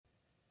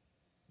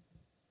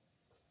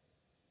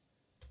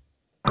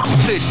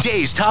The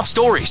day's top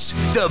stories,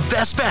 the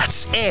best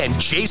bets, and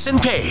Jason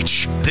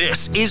Page.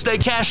 This is the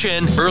Cash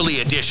In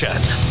Early Edition.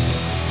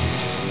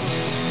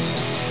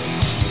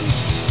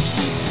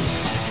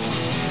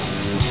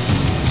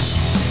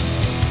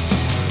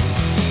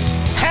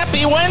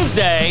 Happy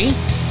Wednesday!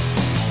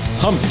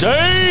 Hump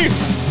Day!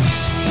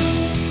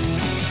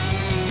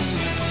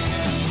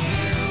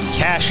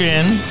 Cash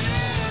In.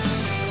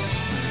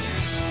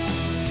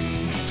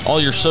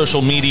 All your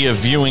social media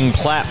viewing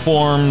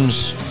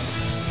platforms.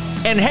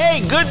 And hey,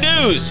 good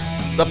news!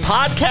 The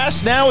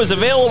podcast now is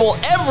available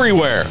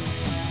everywhere.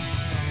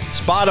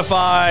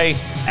 Spotify,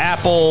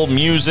 Apple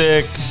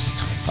Music,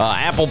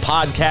 Apple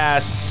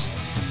Podcasts,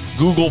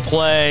 Google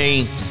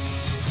Play,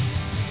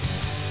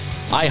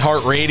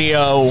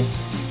 iHeartRadio.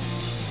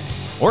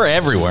 We're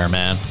everywhere,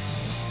 man.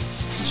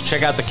 Just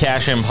check out the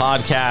Cash In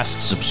podcast.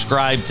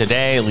 Subscribe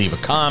today. Leave a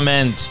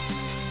comment.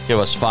 Give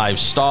us 5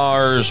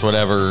 stars,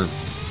 whatever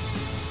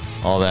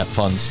all that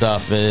fun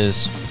stuff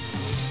is.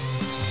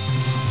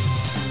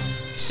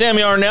 Sam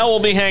Yarnell will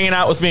be hanging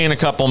out with me in a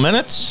couple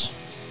minutes.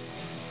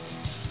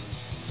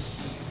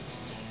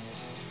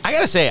 I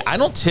gotta say, I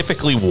don't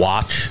typically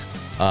watch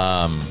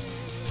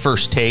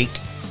First Take.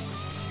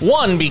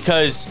 One,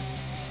 because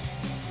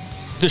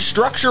the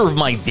structure of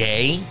my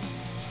day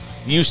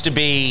used to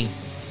be,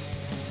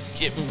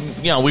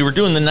 we were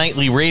doing the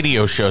nightly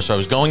radio show, so I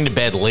was going to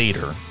bed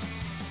later.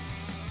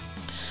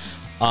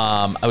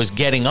 I was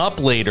getting up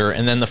later,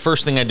 and then the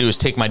first thing I do is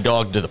take my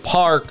dog to the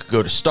park,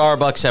 go to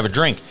Starbucks, have a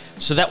drink.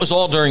 So that was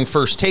all during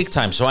First Take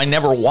time, so I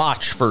never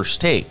watch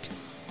First Take.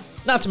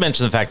 Not to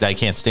mention the fact that I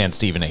can't stand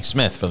Stephen A.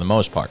 Smith for the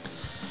most part.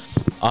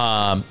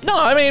 No,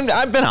 I mean,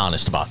 I've been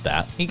honest about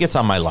that. He gets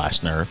on my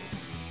last nerve.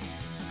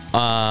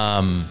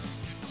 I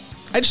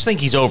just think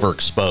he's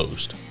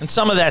overexposed. And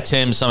some of that's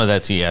him, some of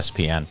that's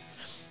ESPN.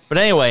 But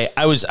anyway,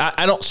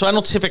 I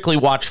don't typically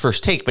watch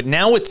First Take, but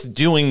now it's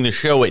doing the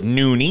show at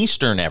noon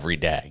Eastern every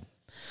day,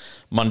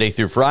 Monday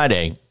through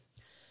Friday.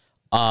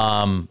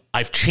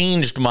 I've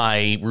changed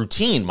my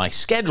routine. My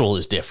schedule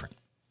is different.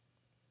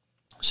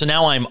 So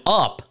now I'm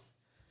up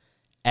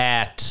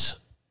at,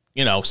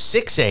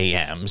 6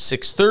 a.m.,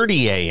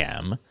 6:30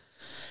 a.m.,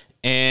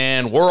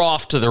 and we're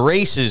off to the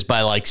races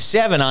by like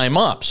 7. I'm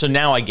up. So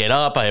now I get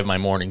up, I have my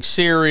morning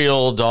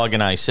cereal, dog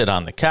and I sit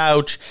on the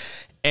couch,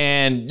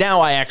 and now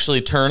I actually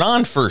turn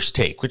on First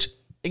Take, which,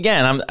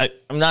 again,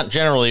 I'm not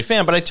generally a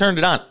fan, but I turned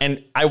it on.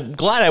 And I'm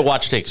glad I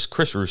watched it because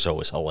Chris Russo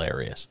was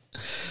hilarious.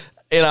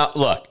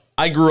 Look,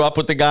 I grew up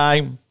with the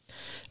guy,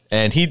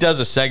 and he does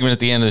a segment at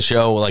the end of the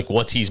show, like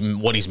what he's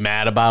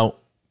mad about.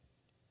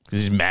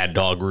 He's Mad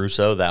Dog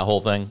Russo, that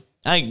whole thing.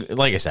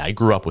 Like I said, I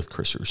grew up with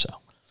Chris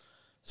Russo.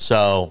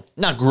 So,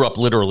 not grew up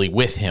literally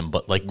with him,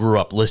 but like grew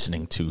up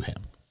listening to him.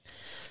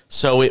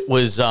 So it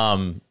was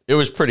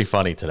pretty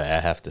funny today, I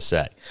have to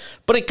say.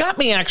 But it got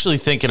me actually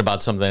thinking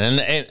about something,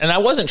 and I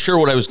wasn't sure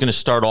what I was going to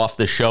start off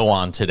the show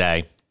on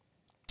today.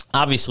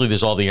 Obviously,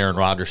 there's all the Aaron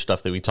Rodgers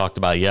stuff that we talked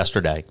about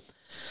yesterday.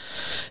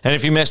 And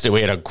if you missed it,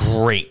 we had a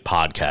great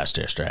podcast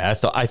yesterday.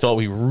 I thought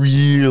we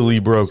really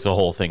broke the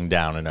whole thing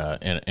down in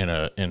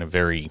a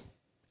very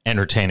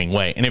entertaining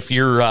way. And if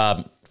you're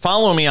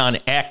following me on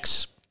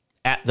X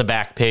at the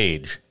back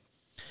page,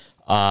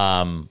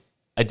 I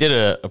did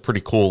a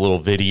pretty cool little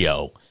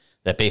video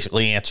that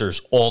basically answers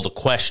all the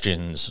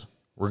questions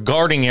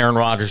regarding Aaron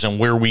Rodgers and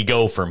where we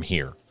go from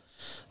here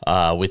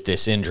with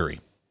this injury.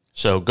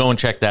 So go and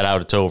check that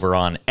out. It's over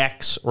on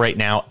X right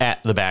now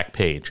at the back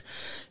page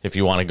if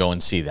you want to go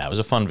and see that. It was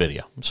a fun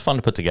video. It was fun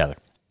to put together.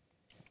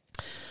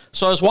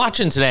 So I was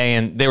watching today,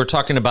 and they were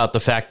talking about the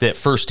fact that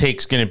First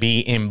Take's going to be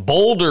in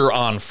Boulder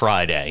on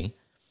Friday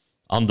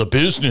on the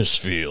business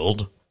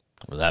field,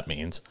 whatever that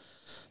means,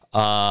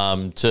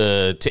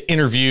 to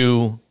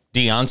interview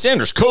Deion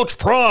Sanders, Coach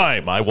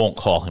Prime. I won't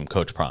call him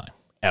Coach Prime,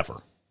 ever.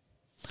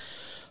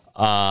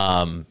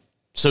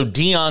 So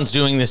Deion's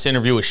doing this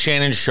interview with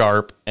Shannon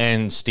Sharpe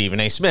and Stephen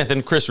A. Smith,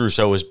 and Chris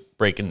Russo was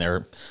breaking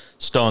their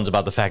stones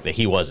about the fact that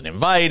he wasn't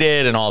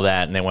invited and all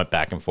that, and they went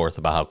back and forth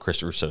about how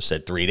Chris Russo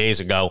said 3 days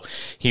ago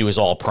he was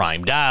all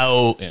primed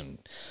out, and,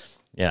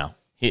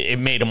 it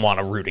made him want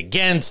to root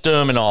against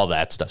him and all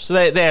that stuff. So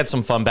they had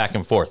some fun back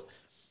and forth.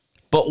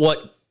 But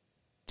what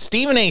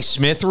Stephen A.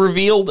 Smith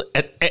revealed,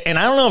 and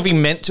I don't know if he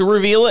meant to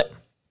reveal it,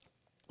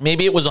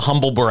 maybe it was a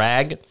humble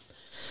brag,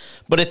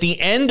 but at the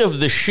end of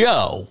the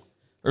show,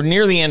 or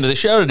near the end of the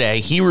show today,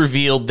 he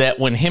revealed that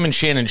when him and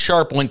Shannon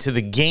Sharpe went to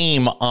the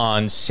game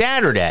on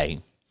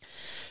Saturday,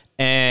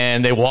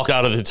 and they walked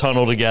out of the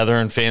tunnel together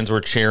and fans were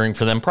cheering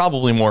for them,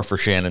 probably more for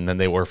Shannon than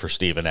they were for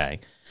Stephen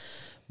A.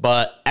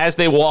 But as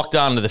they walked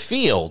onto the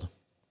field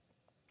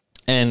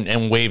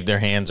and waved their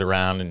hands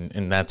around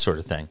and that sort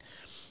of thing,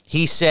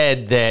 he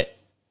said that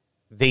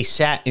they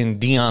sat in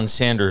Deion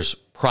Sanders'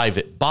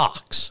 private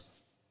box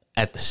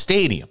at the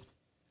stadium.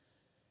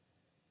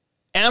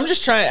 And I'm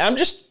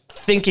just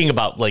thinking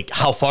about like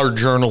how far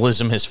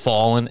journalism has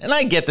fallen. And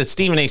I get that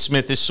Stephen A.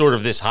 Smith is sort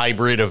of this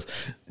hybrid of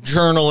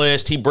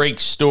journalist. He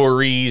breaks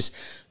stories,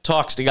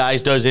 talks to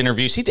guys, does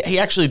interviews. He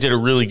actually did a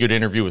really good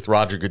interview with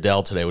Roger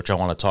Goodell today, which I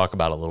want to talk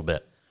about a little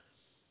bit.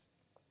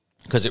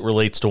 because it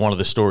relates to one of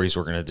the stories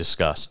we're going to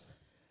discuss.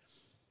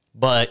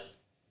 But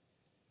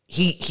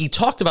he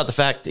talked about the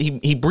fact,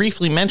 he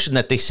briefly mentioned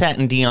that they sat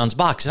in Deion's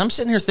box. And I'm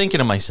sitting here thinking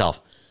to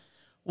myself,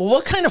 well,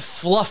 what kind of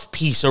fluff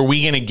piece are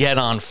we going to get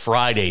on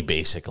Friday,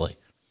 basically?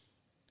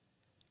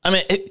 I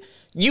mean,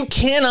 you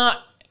cannot,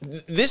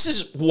 this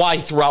is why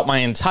throughout my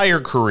entire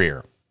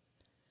career,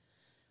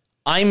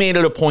 I made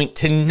it a point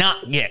to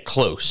not get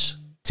close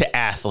to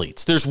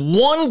athletes. There's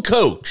one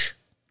coach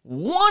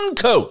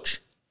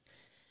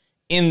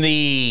in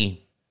the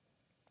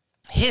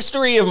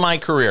history of my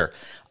career,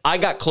 I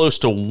got close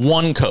to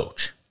one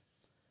coach.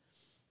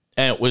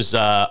 And it was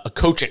a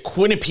coach at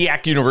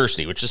Quinnipiac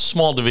University, which is a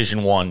small Division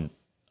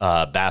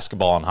I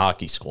basketball and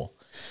hockey school.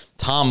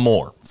 Tom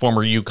Moore,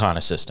 former UConn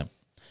assistant.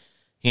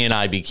 He and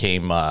I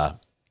became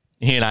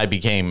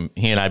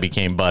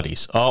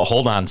buddies. Oh,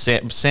 hold on.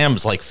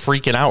 Sam's like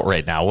freaking out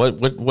right now.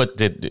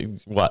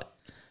 What?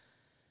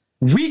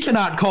 We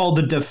cannot call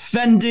the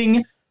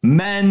defending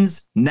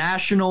men's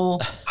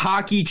national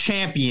hockey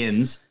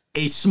champions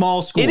a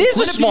small school. It is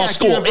a small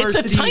school.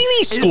 University it's a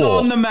tiny school.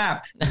 Is on the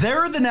map.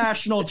 They're the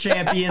national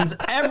champions.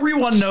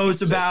 Everyone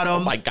knows about them. Oh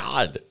my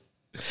God.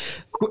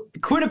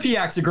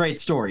 Quinnipiac's a great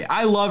story.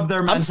 I loved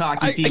their men's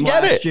hockey team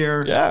last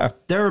year. Yeah.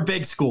 They're a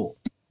big school.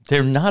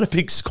 They're not a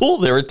big school.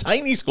 They're a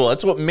tiny school.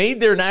 That's what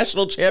made their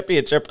national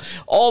championship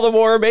all the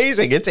more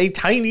amazing. It's a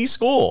tiny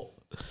school.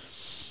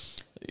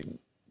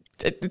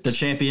 The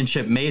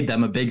championship made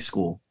them a big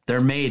school.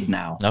 They're made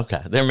now.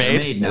 Okay. They're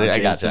made now, I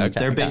got Jason. it. Okay.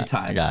 They're big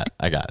time.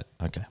 I got it.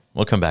 Okay.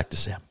 We'll come back to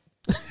Sam.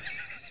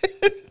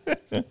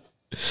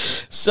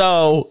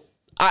 So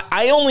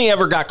I only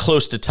ever got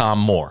close to Tom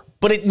Moore,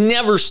 but it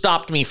never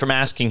stopped me from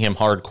asking him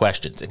hard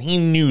questions, and he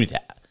knew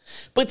that.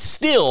 But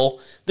still,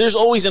 there's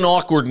always an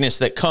awkwardness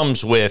that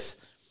comes with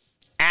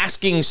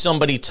asking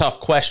somebody tough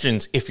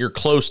questions if you're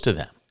close to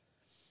them.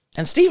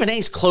 And Stephen A.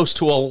 is close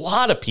to a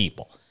lot of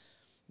people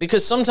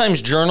because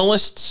sometimes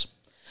journalists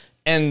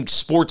and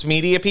sports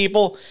media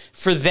people,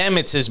 for them,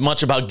 it's as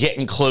much about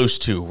getting close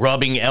to,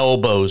 rubbing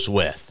elbows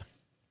with.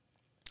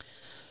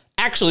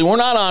 Actually, we're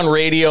not on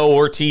radio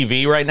or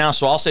TV right now,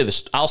 so I'll say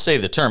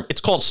the term.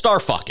 It's called star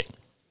fucking,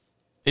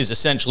 is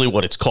essentially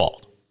what it's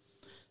called.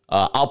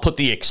 I'll put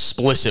the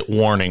explicit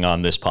warning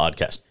on this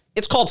podcast.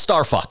 It's called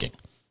star fucking,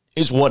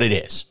 is what it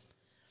is.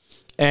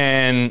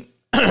 And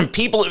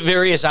people at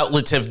various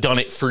outlets have done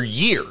it for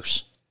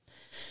years.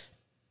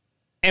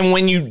 And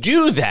when you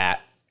do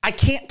that, I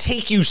can't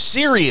take you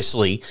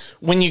seriously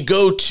when you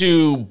go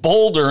to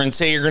Boulder and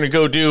say you're going to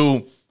go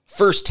do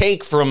First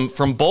Take from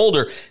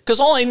Boulder,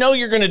 because all I know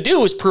you're going to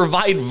do is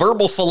provide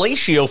verbal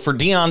fellatio for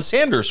Deion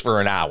Sanders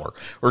for an hour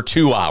or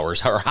 2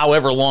 hours or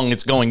however long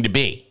it's going to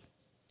be.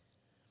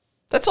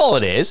 That's all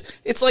it is.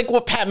 It's like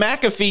what Pat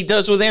McAfee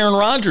does with Aaron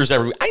Rodgers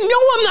every week. I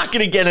know I'm not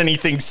going to get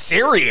anything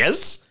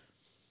serious.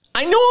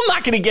 I know I'm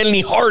not going to get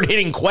any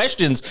hard-hitting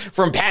questions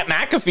from Pat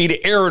McAfee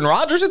to Aaron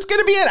Rodgers. It's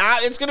going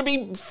to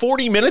be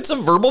 40 minutes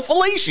of verbal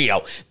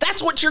fellatio.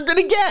 That's what you're going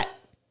to get.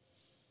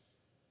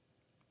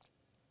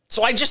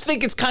 So I just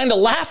think it's kind of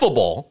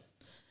laughable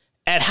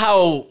at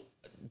how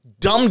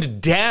dumbed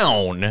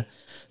down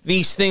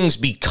these things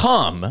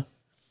become,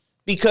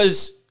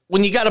 because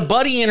when you got a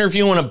buddy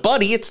interviewing a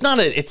buddy, it's not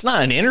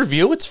an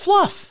interview, it's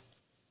fluff.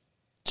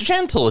 It's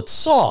gentle, it's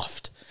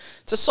soft.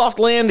 It's a soft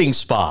landing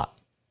spot.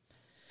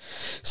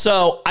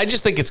 So I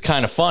just think it's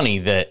kind of funny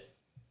that,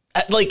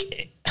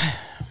 like,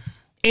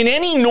 in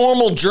any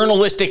normal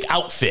journalistic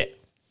outfit,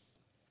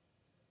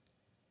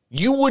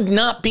 you would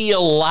not be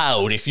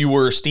allowed, if you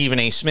were Stephen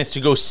A. Smith,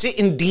 to go sit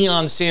in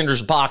Deion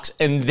Sanders' box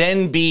and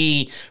then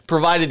be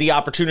provided the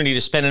opportunity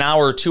to spend an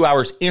hour or 2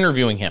 hours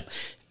interviewing him.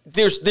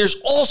 There's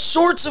all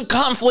sorts of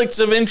conflicts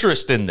of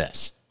interest in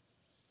this.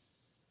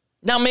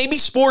 Now, maybe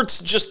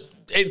sports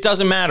it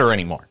doesn't matter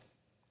anymore.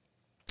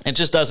 It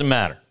just doesn't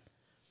matter.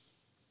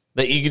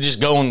 That you could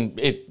just go and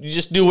you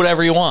just do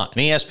whatever you want.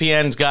 And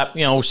ESPN's got,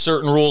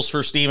 certain rules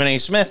for Stephen A.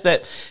 Smith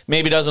that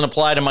maybe doesn't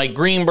apply to Mike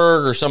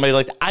Greenberg or somebody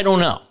like that. I don't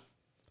know.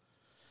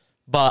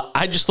 But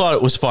I just thought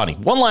it was funny.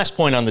 One last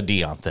point on the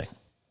Deion thing.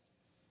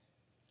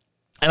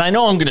 And I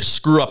know I'm going to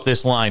screw up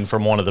this line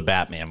from one of the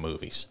Batman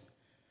movies.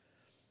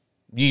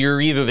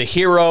 You're either the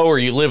hero or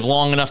you live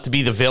long enough to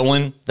be the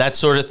villain, that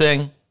sort of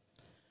thing.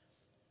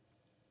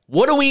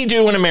 What do we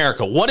do in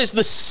America? What is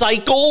the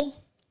cycle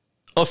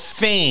of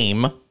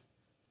fame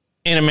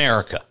in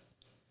America?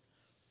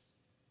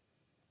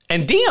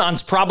 And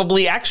Deion's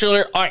probably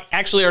actually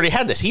already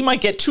had this. He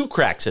might get 2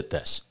 cracks at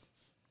this.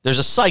 There's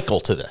a cycle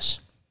to this.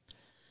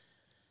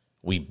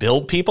 We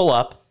build people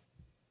up,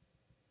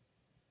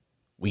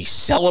 we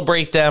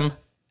celebrate them,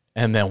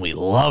 and then we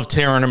love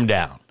tearing them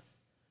down.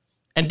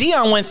 And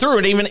Deion went through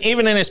it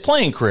even in his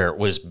playing career. It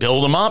was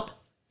build him up.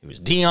 He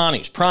was Deion. He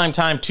was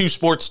primetime, 2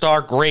 sports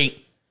star,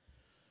 great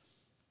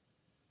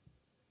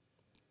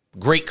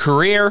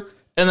career.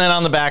 And then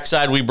on the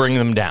backside, we bring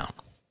them down.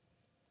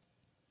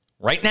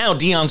 Right now,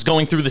 Deion's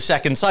going through the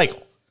second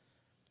cycle.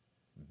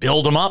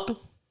 Build him up.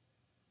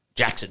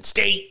 Jackson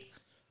State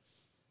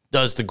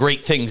does the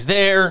great things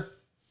there.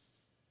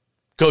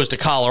 Goes to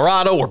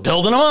Colorado. We're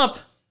building him up.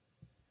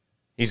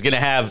 He's going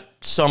to have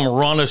some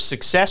run of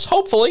success,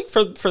 hopefully,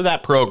 for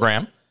that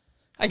program.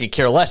 I could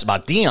care less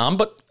about Deion,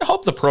 but I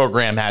hope the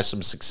program has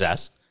some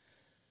success.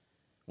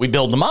 We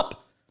build them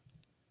up.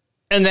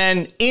 And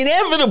then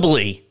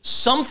inevitably,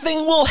 something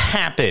will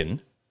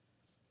happen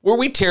where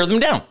we tear them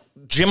down.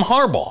 Jim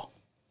Harbaugh,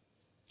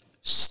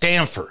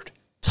 Stanford,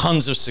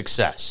 tons of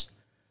success.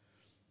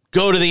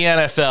 Go to the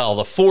NFL,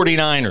 the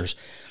 49ers,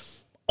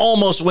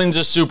 almost wins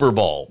a Super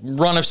Bowl,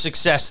 run of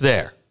success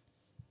there.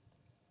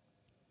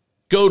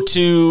 Go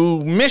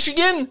to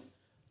Michigan,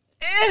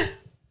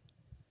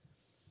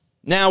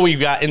 Now we've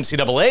got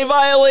NCAA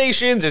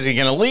violations. Is he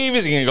going to leave?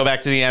 Is he going to go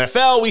back to the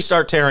NFL? We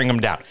start tearing him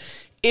down.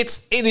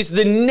 It is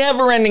the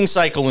never-ending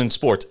cycle in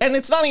sports. And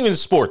it's not even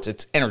sports.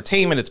 It's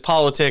entertainment. It's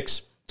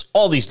politics. It's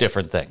all these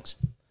different things.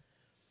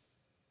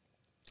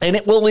 And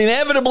it will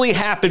inevitably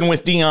happen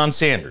with Deion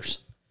Sanders.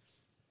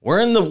 We're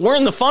in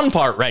the fun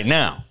part right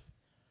now.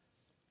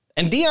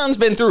 And Deion's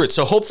been through it,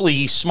 so hopefully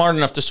he's smart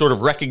enough to sort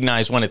of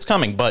recognize when it's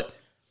coming. But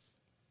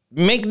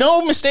make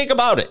no mistake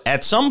about it.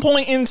 At some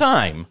point in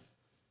time,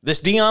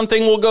 this Deion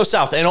thing will go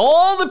south. And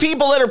all the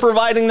people that are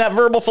providing that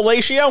verbal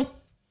fellatio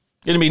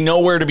going to be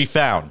nowhere to be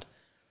found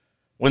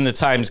when the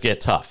times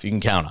get tough. You can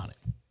count on it.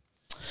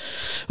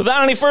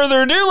 Without any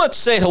further ado, let's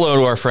say hello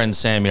to our friend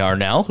Sam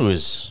Yarnell, who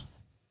is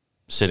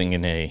sitting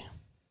in a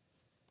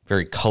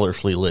very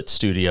colorfully lit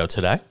studio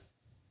today.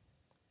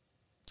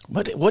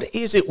 What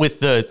is it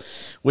with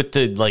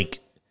the like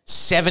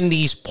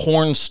 70s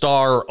porn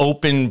star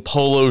open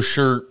polo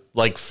shirt,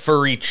 like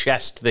furry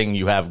chest thing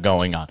you have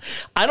going on?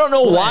 I don't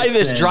know why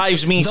this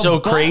drives me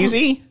so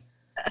crazy.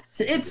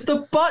 It's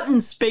the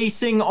button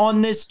spacing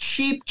on this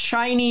cheap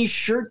Chinese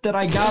shirt that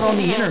I got on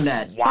the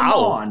internet. Wow.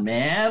 Come on,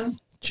 man.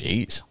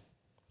 Jeez.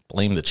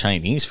 Blame the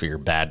Chinese for your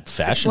bad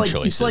fashion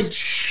choices.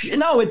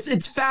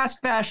 It's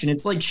fast fashion.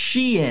 It's like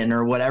Shein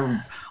or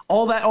whatever.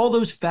 All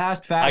those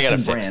fast fashion I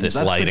gotta brands. fix this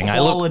That's lighting. The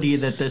quality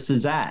that this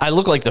is at. I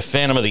look like the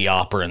Phantom of the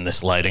Opera in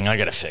this lighting. I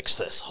gotta fix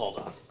this.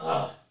 Hold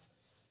on.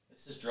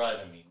 This is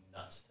driving me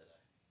nuts today.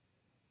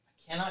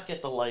 I cannot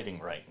get the lighting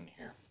right in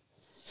here.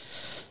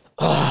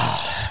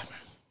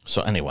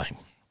 So anyway,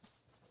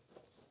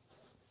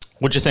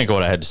 what'd you think of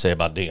what I had to say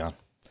about Deion?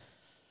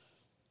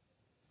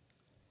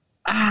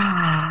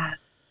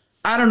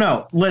 I don't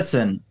know.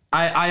 Listen,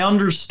 I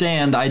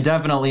understand. I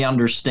definitely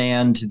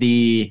understand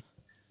the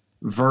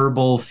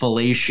verbal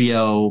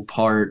fellatio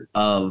part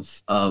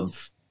of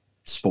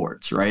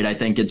sports, right? I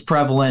think it's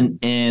prevalent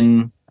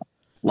in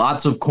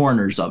lots of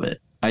corners of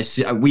it.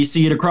 We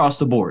see it across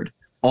the board,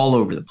 all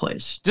over the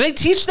place. Do they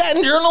teach that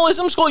in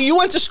journalism school? You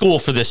went to school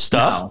for this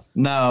stuff.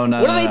 No.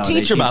 What do they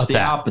teach about that?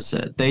 The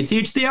opposite. They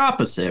teach the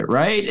opposite,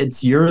 right?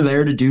 It's you're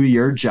there to do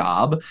your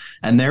job,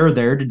 and they're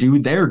there to do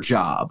their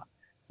job,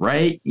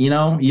 right? You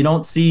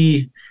don't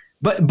see,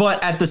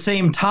 but at the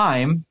same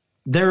time,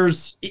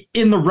 there's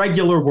in the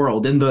regular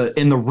world, in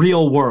the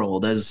real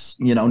world, as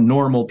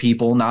normal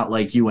people, not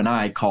like you and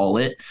I call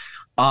it,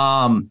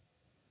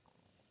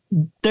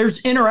 there's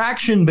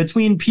interaction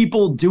between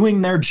people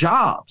doing their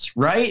jobs,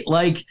 right?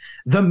 Like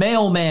the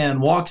mailman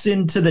walks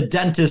into the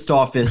dentist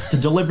office to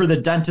deliver the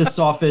dentist's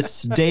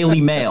office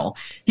daily mail.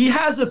 He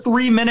has a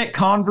 3-minute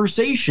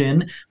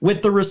conversation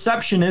with the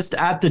receptionist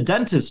at the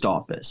dentist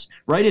office,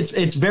 right?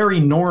 It's very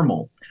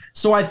normal.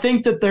 So I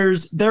think that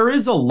there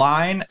is a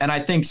line, and I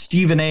think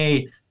Stephen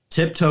A.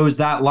 tiptoes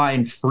that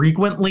line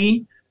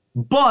frequently,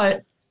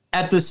 but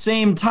at the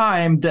same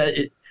time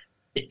that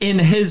in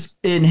his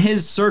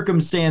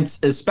circumstance,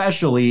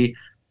 especially,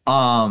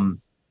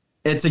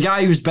 it's a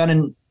guy who's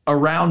been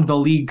around the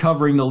league,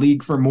 covering the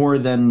league for more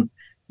than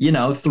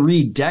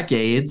 3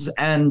 decades.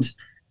 And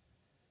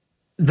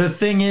the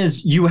thing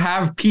is, you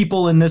have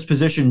people in this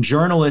position,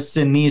 journalists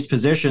in these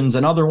positions,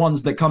 and other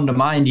ones that come to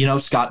mind,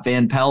 Scott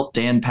Van Pelt,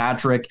 Dan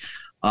Patrick,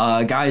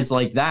 guys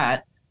like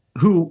that,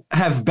 who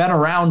have been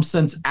around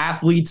since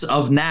athletes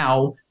of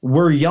now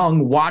were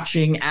young,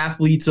 watching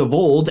athletes of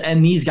old,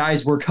 and these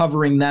guys were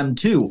covering them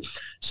too.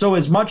 So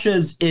as much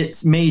as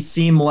it may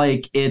seem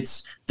like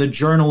it's the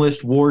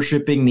journalist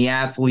worshiping the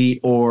athlete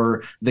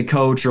or the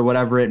coach or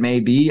whatever it may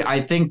be, I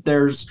think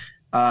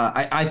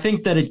I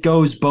think that it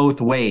goes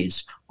both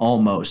ways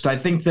almost. I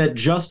think that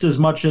just as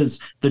much as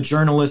the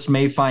journalist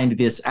may find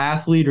this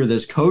athlete or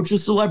this coach a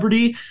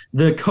celebrity,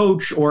 the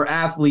coach or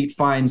athlete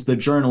finds the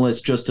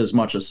journalist just as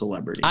much a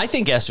celebrity. I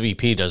think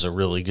SVP does a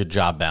really good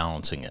job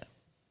balancing it.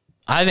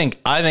 I think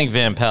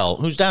Van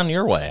Pelt, who's down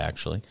your way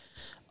actually,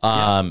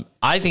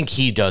 I think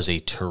he does a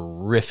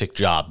terrific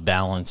job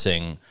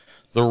balancing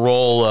the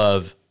role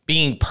of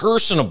being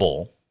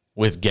personable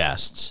with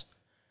guests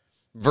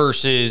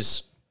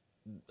versus,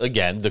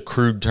 again, the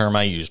crude term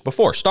I used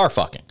before, star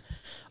fucking.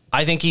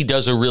 I think he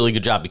does a really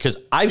good job because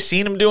I've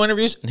seen him do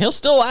interviews and he'll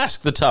still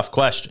ask the tough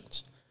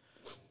questions.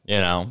 I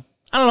don't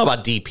know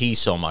about DP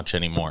so much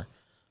anymore.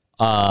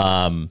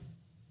 But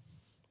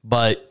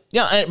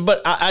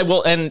I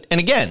will. And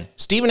again,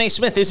 Stephen A.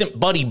 Smith isn't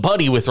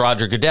buddy with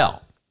Roger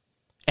Goodell.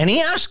 And he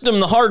asked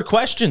him the hard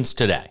questions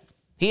today.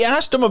 He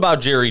asked him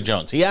about Jerry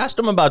Jones. He asked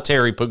him about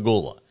Terry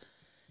Pagula.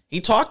 He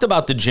talked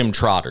about the Jim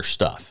Trotter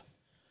stuff.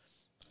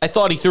 I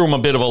thought he threw him a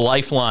bit of a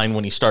lifeline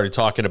when he started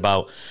talking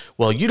about,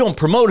 well, you don't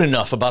promote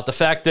enough about the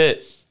fact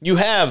that you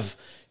have,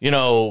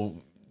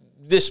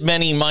 this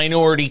many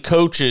minority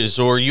coaches,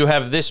 or you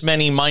have this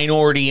many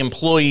minority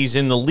employees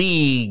in the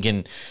league,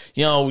 and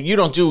you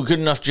don't do a good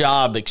enough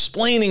job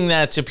explaining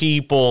that to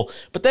people.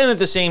 But then at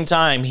the same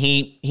time,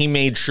 he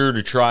made sure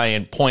to try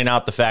and point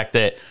out the fact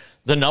that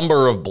the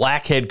number of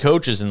black head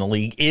coaches in the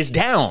league is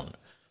down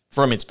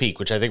from its peak,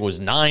 which I think was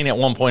 9 at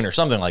one point or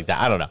something like that.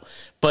 I don't know,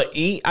 but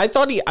I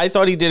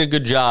thought he did a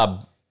good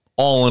job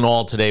all in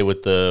all today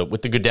with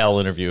the Goodell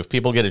interview. If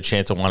people get a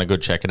chance and want to go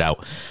check it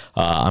out,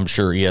 I'm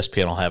sure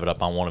ESPN will have it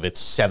up on one of its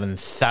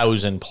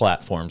 7,000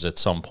 platforms at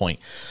some point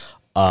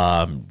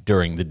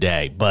during the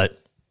day.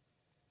 But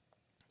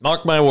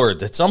mark my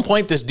words, at some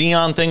point this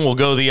Deion thing will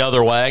go the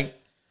other way,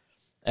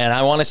 and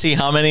I want to see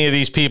how many of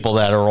these people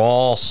that are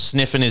all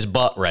sniffing his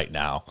butt right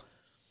now,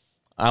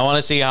 I want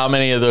to see how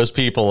many of those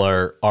people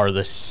are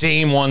the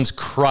same ones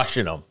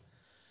crushing him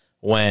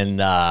when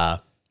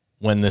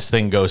this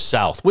thing goes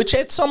south, which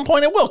at some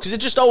point it will, because it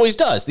just always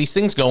does. These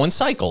things go in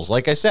cycles,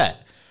 like I said.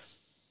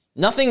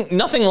 Nothing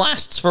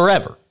lasts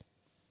forever.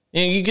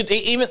 You could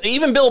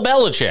even Bill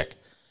Belichick,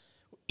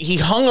 he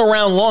hung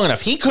around long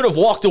enough. He could have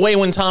walked away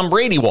when Tom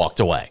Brady walked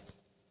away.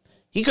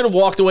 He could have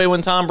walked away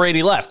when Tom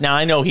Brady left. Now,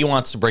 I know he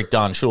wants to break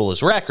Don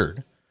Shula's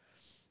record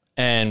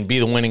and be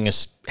the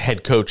winningest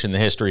head coach in the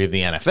history of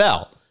the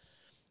NFL,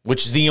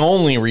 which is the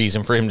only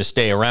reason for him to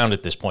stay around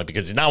at this point,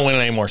 because he's not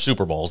winning any more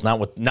Super Bowls, not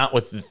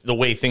with the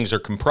way things are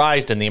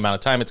comprised and the amount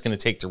of time it's going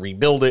to take to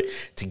rebuild it,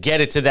 to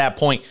get it to that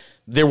point.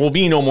 There will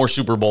be no more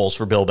Super Bowls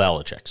for Bill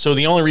Belichick. So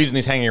the only reason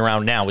he's hanging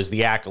around now is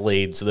the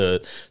accolades,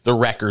 the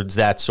records,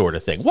 that sort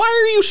of thing. Why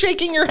are you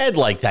shaking your head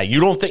like that? You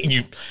don't think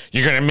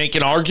you're going to make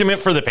an argument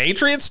for the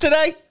Patriots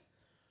today?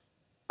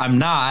 I'm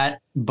not,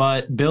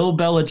 but Bill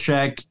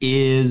Belichick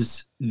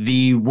is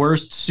the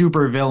worst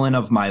supervillain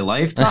of my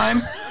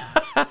lifetime.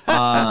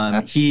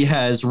 He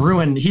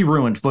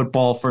ruined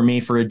football for me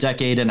for a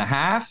decade and a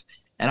half,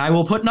 and I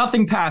will put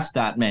nothing past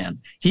that man.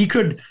 He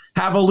could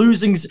have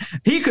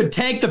he could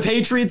tank the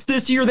Patriots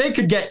this year. They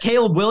could get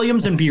Caleb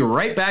Williams and be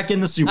right back in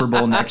the Super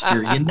Bowl next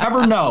year. You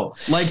never know.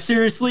 Like,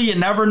 seriously, you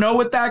never know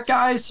with that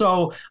guy.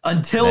 So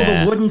until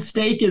the wooden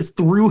stake is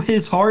through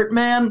his heart,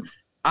 man,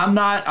 I'm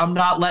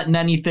not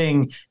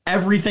letting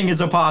everything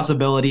is a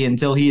possibility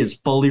until he is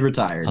fully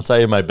retired. I'll tell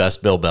you my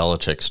best Bill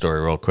Belichick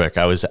story real quick.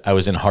 I was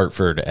in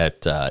Hartford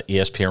at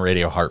ESPN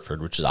Radio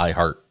Hartford, which is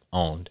iHeart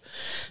owned.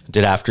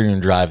 Did afternoon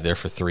drive there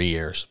for 3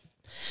 years.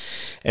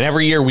 And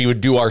every year we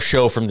would do our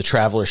show from the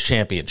Travelers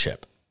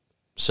Championship.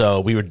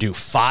 So we would do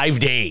 5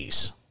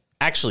 days,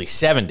 actually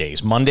 7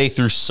 days, Monday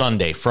through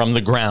Sunday, from the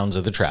grounds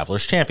of the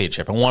Travelers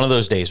Championship. And one of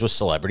those days was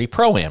Celebrity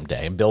Pro-Am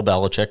Day, and Bill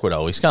Belichick would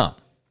always come.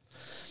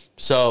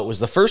 So it was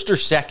the first or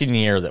second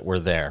year that we're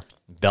there.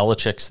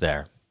 Belichick's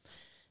there.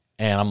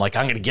 And I'm like,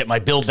 I'm going to get my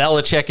Bill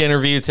Belichick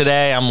interview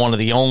today. I'm one of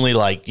the only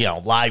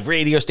live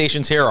radio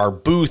stations here. Our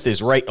booth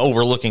is right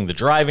overlooking the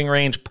driving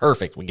range.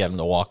 Perfect. We get him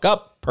to walk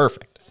up.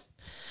 Perfect.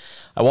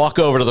 I walk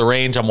over to the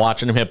range. I'm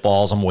watching him hit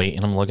balls. I'm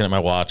waiting. I'm looking at my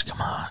watch. Come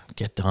on,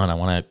 get done. I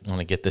want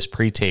to get this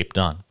pre-tape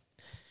done.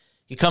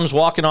 He comes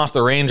walking off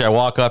the range. I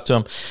walk up to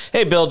him.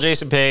 Hey, Bill,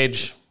 Jason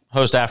Page.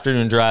 Host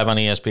Afternoon Drive on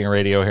ESPN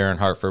Radio here in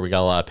Hartford. We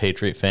got a lot of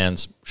Patriot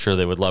fans. Sure,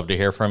 they would love to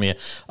hear from you.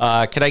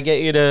 Could I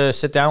get you to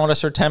sit down with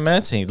us for 10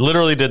 minutes? And he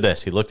literally did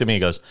this. He looked at me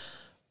and goes,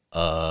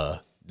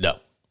 no.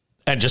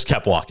 And just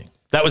kept walking.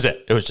 That was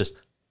it. It was just,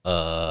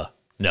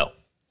 no.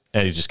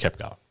 And he just kept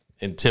going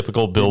in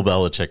typical Bill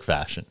Belichick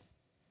fashion.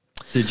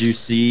 Did you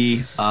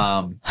see,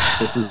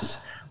 this is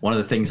one of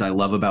the things I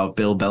love about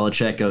Bill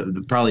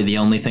Belichick, probably the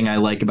only thing I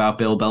like about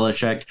Bill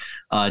Belichick.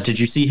 Did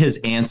you see his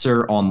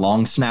answer on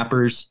long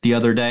snappers the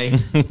other day?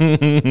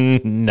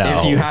 No.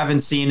 If you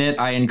haven't seen it,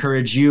 I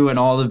encourage you and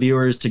all the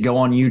viewers to go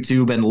on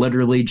YouTube and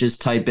literally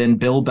just type in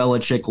Bill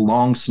Belichick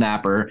long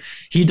snapper.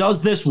 He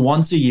does this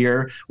once a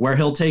year where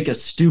he'll take a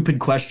stupid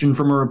question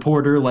from a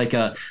reporter, like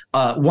a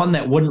one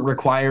that wouldn't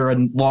require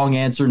a long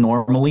answer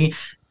normally,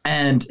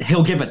 and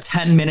he'll give a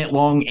 10-minute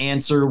long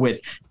answer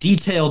with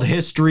detailed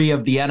history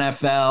of the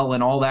NFL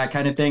and all that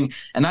kind of thing.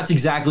 And that's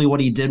exactly what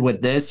he did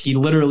with this. He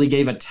literally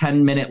gave a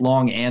 10-minute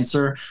long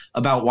answer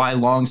about why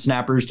long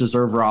snappers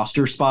deserve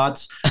roster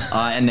spots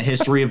and the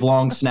history of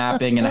long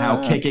snapping and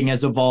how kicking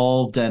has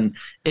evolved. And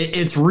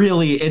it's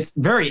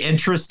very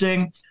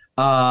interesting.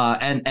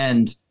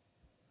 And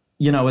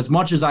as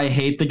much as I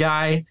hate the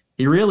guy,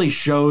 he really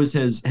shows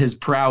his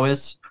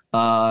prowess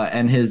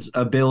and his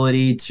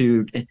ability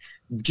to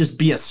just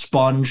be a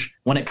sponge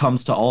when it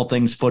comes to all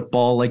things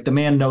football. Like, the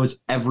man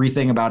knows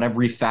everything about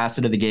every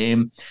facet of the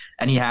game,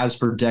 and he has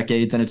for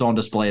decades, and it's on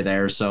display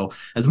there. So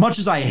as much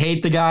as I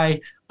hate the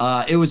guy,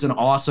 it was an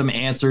awesome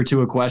answer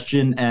to a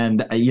question.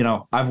 And,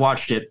 I've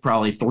watched it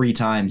probably 3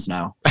 times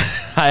now.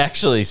 I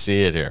actually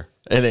see it here.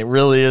 And it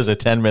really is a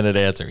 10-minute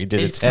answer. He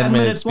did a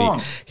 10-minute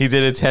speech. He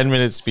did a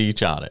 10-minute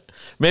speech on it.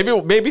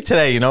 Maybe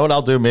today, you know what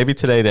I'll do? Maybe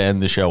today to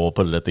end the show, we'll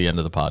put it at the end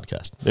of the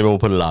podcast. Maybe we'll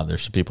put it on there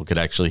so people could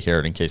actually hear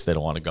it in case they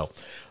don't want to go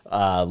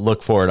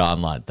look for it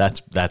online.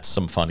 That's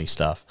some funny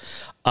stuff.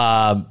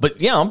 But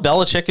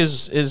Belichick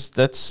is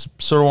that's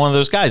sort of one of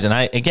those guys. And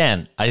I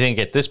think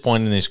at this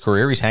point in his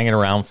career, he's hanging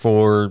around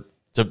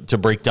to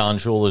break Don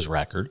Shula's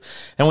record.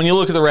 And when you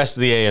look at the rest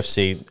of the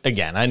AFC,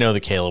 again, I know the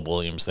Caleb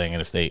Williams thing,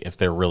 and if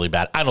they're really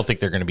bad, I don't think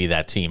they're going to be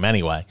that team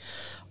anyway.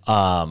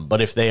 But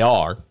if they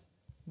are,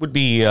 would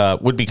be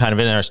kind of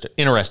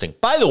interesting.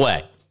 By the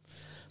way,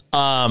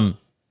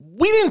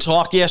 we didn't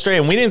talk yesterday,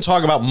 and we didn't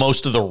talk about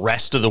most of the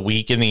rest of the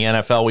week in the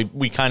NFL.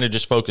 We kind of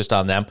just focused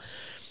on them.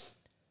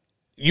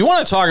 You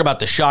want to talk about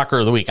the shocker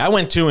of the week? I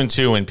went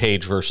 2-2 in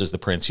Page versus the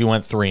Prince. You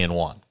went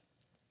 3-1.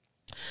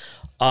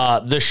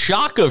 The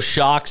shock of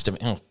shocks to me.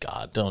 Oh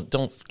God,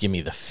 don't give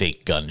me the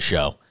fake gun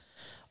show.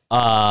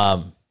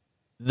 The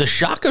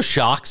shock of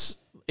shocks,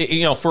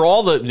 for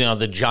all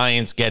the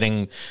Giants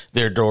getting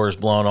their doors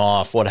blown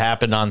off, what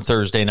happened on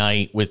Thursday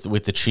night with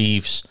the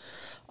Chiefs,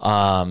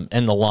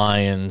 and the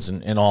Lions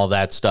and all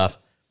that stuff.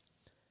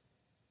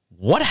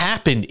 What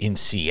happened in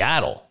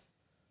Seattle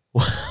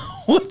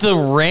with the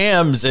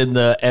Rams and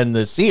the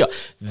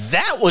Seahawks?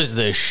 That was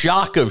the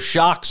shock of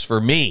shocks for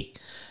me.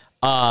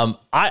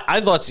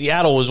 I thought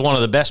Seattle was one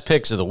of the best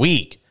picks of the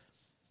week.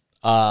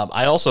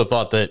 I also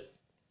thought that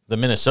the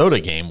Minnesota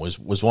game was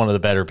one of the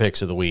better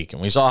picks of the week,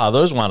 and we saw how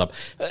those wound up.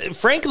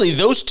 Frankly,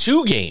 those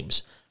two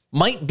games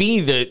might be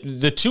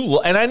the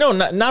two, and I know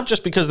not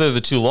just because they're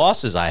the two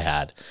losses I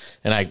had,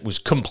 and I was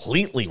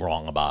completely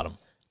wrong about them.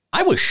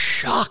 I was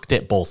shocked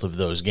at both of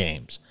those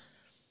games.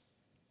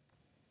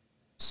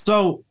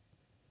 So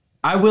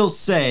I will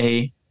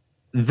say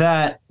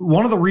that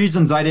one of the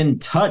reasons I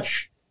didn't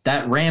touch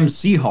that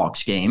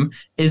Rams-Seahawks game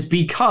is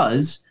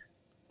because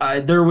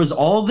there was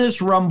all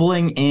this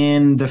rumbling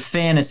in the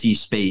fantasy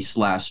space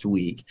last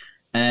week.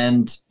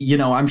 And,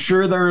 I'm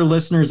sure there are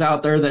listeners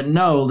out there that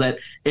know that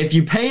if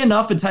you pay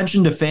enough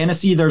attention to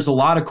fantasy, there's a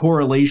lot of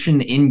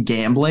correlation in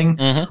gambling.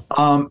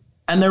 Mm-hmm.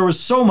 And there was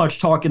so much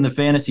talk in the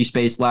fantasy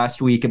space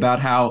last week about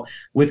how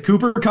with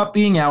Cooper Kupp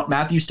being out,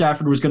 Matthew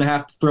Stafford was going to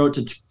have to throw it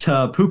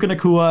to Puka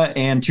Nacua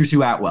and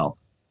Tutu Atwell.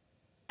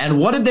 And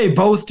what did they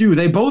both do?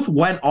 They both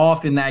went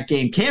off in that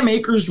game. Cam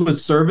Akers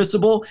was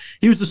serviceable.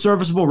 He was a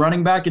serviceable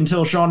running back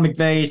until Sean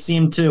McVay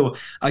seemed to,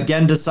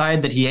 again,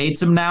 decide that he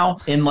hates him now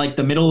in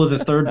the middle of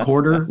the third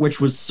quarter, which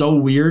was so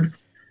weird.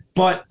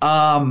 But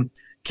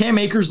Cam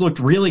Akers looked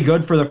really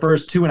good for the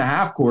first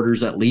 2.5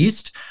 quarters at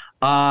least.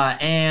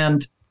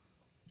 And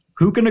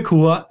Puka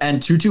Nacua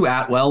and Tutu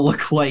Atwell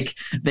look like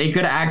they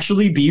could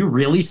actually be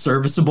really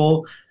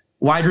serviceable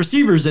wide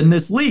receivers in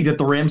this league that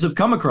the Rams have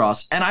come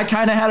across. And I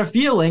kind of had a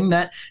feeling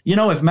that,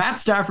 if Matt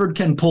Stafford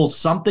can pull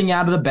something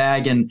out of the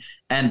bag and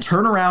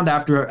turn around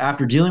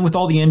after dealing with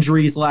all the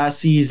injuries last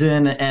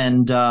season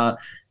and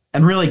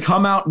really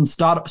come out and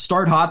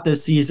start hot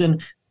this season,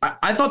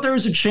 I thought there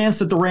was a chance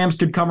that the Rams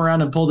could come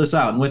around and pull this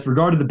out. And with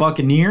regard to the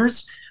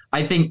Buccaneers,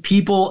 I think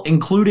people,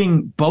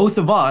 including both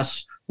of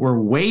us, were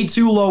way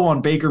too low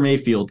on Baker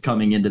Mayfield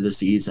coming into the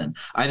season.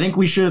 I think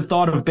we should have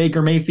thought of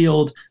Baker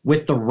Mayfield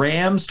with the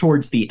Rams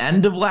towards the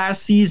end of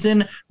last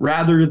season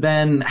rather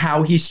than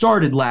how he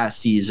started last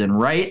season,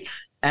 right?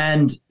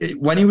 And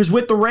when he was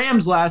with the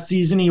Rams last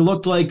season, he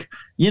looked like,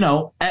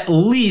 at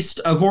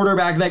least a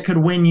quarterback that could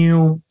win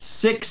you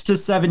 6 to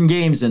 7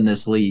 games in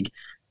this league.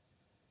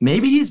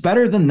 Maybe he's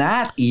better than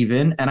that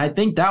even, and I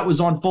think that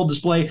was on full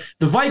display.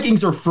 The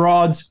Vikings are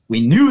frauds.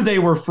 We knew they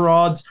were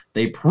frauds.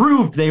 They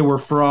proved they were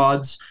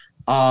frauds.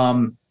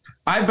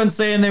 I've been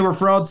saying they were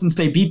frauds since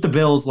they beat the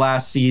Bills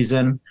last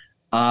season.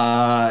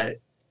 And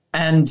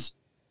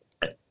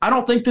I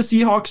don't think the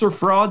Seahawks are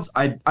frauds.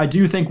 I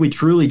do think we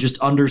truly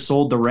just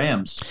undersold the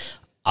Rams.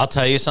 I'll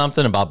tell you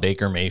something about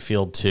Baker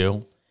Mayfield,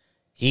 too.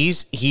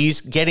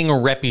 He's getting a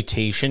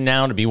reputation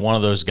now to be one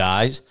of those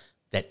guys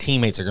that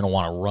teammates are going to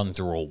want to run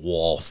through a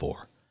wall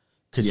for.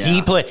 Because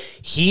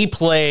he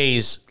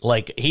plays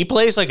like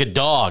a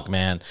dog,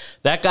 man.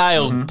 That guy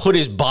will put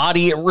his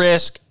body at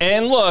risk.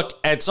 And look,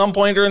 at some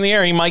point during the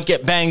year, he might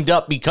get banged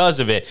up because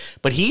of it.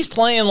 But he's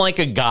playing like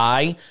a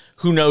guy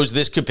who knows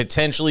this could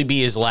potentially be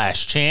his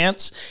last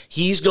chance.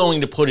 He's going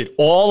to put it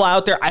all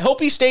out there. I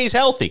hope he stays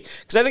healthy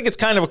because I think it's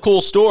kind of a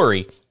cool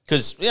story.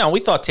 Because,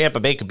 we thought Tampa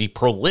Bay could be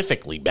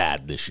prolifically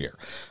bad this year.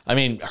 I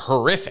mean,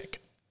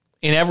 horrific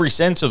in every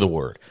sense of the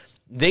word.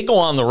 They go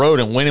on the road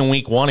and win in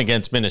week 1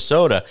 against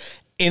Minnesota.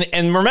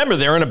 And remember,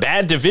 they're in a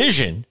bad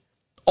division.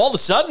 All of a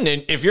sudden,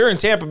 if you're in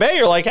Tampa Bay,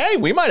 you're like, hey,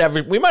 we might have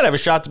a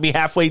shot to be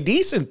halfway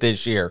decent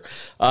this year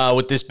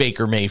with this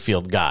Baker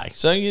Mayfield guy.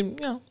 So,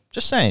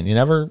 just saying, you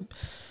never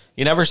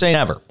say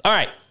never. All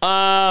right.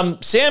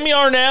 Sam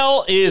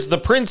Yarnell is the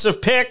Prince of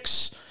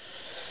Picks.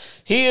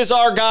 He is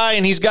our guy,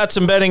 and he's got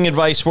some betting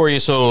advice for you,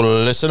 so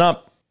listen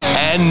up.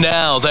 And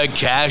now the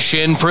Cash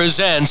In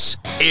presents,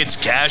 it's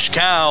Cash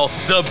Cow,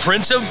 the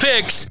Prince of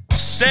Picks,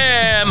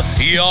 Sam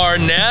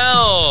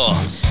Yarnell.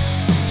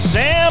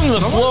 Sam, the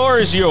floor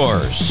is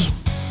yours.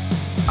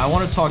 I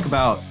want to talk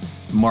about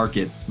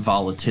market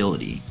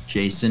volatility,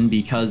 Jason,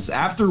 because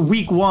after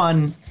week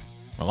one,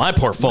 well, my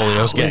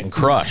portfolio's getting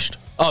crushed.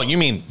 Oh, you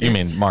mean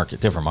market,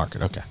 different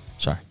market. Okay,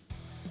 sorry.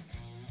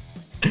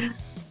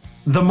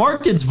 The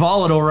market's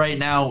volatile right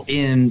now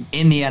in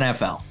the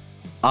NFL.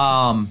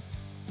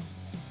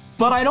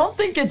 But I don't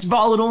think it's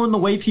volatile in the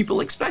way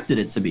people expected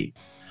it to be.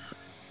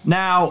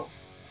 Now,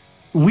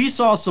 we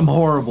saw some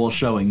horrible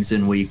showings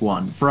in week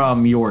one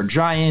from your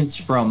Giants,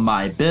 from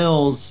my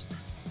Bills,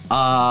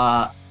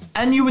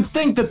 and you would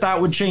think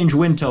that would change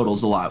win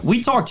totals a lot.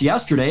 We talked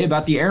yesterday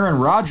about the Aaron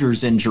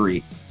Rodgers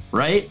injury,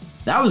 right?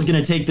 That was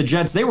going to take the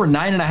Jets. They were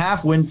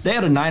 9.5 win. They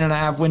had a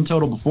 9.5 win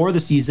total before the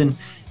season.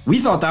 We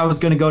thought that was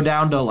going to go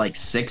down to like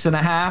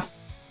 6.5,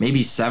 maybe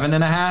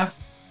 7.5.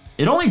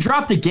 It only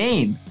dropped a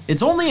game.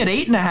 It's only at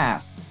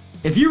 8.5.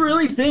 If you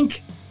really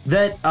think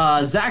that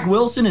Zach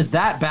Wilson is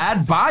that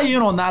bad, buy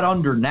in on that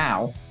under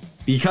now,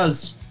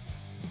 because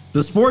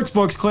the sports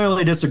books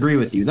clearly disagree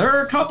with you. There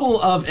are a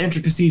couple of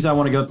intricacies I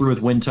want to go through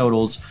with win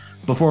totals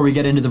before we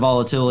get into the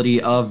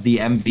volatility of the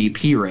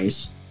MVP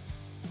race.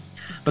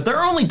 But there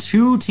are only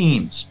two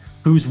teams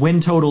whose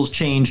win totals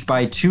changed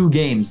by 2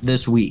 games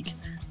this week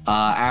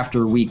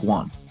after week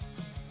one.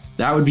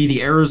 That would be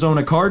the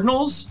Arizona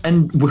Cardinals,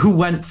 and who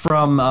went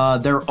from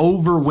their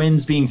over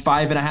wins being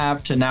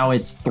 5.5 to now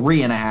it's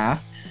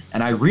 3.5.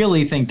 And I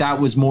really think that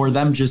was more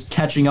them just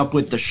catching up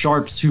with the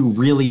Sharps, who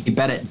really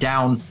bet it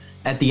down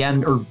at the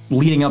end or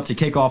leading up to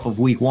kickoff of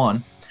week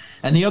one.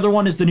 And the other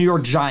one is the New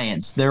York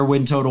Giants. Their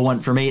win total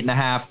went from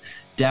 8.5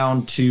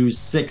 down to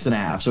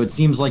 6.5. So it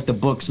seems like the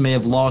books may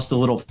have lost a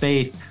little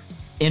faith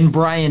in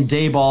Brian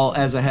Daboll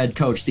as a head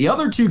coach. The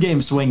other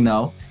 2-game swing,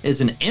 though, is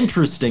an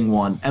interesting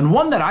one, and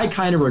one that I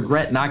kind of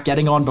regret not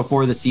getting on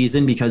before the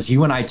season, because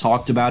you and I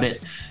talked about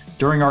it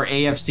during our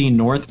AFC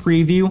North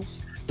preview.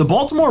 The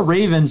Baltimore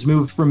Ravens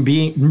moved from an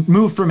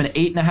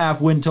 8.5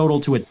 win total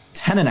to a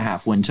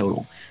 10.5 win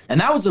total. And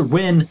that was a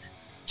win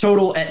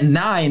total at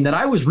 9 that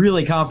I was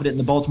really confident in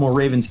the Baltimore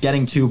Ravens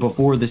getting to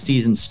before the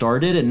season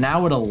started. And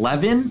now at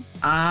 11,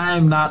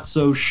 I'm not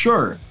so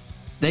sure.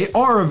 They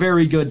are a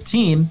very good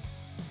team,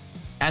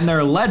 and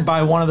they're led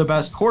by one of the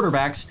best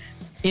quarterbacks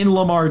in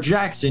Lamar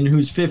Jackson,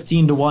 who's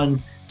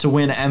 15-1 to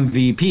win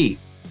MVP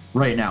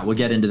right now. We'll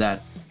get into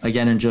that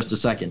again in just a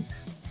second.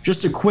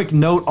 Just a quick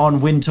note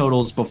on win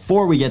totals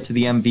before we get to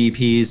the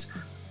MVPs.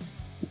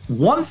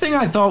 One thing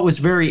I thought was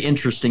very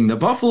interesting, the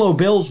Buffalo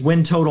Bills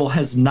win total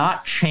has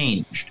not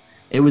changed.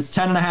 It was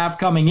 10.5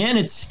 coming in.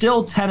 It's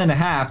still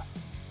 10.5,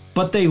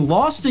 but they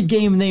lost a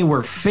game they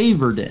were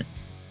favored in.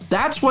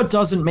 That's what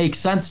doesn't make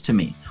sense to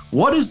me.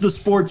 What is the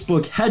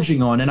sportsbook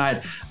hedging on? And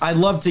I'd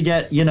love to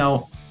get,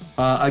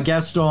 a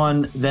guest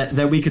on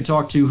that we could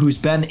talk to who's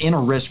been in a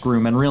risk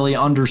room and really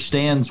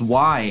understands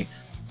why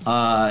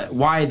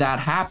that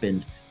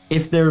happened.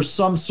 If there's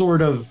some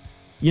sort of,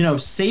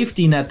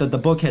 safety net that the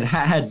book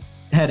had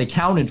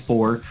accounted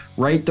for,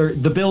 right?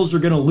 The Bills are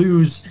going to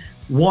lose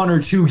 1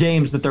 or 2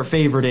 games that they're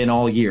favored in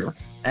all year.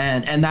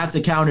 And that's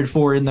accounted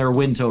for in their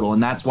win total,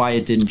 and that's why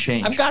it didn't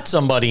change. I've got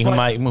somebody who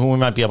we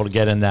might be able to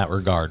get in that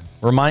regard.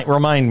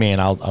 Remind me,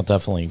 and I'll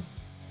definitely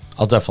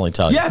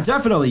tell you. Yeah,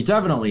 definitely.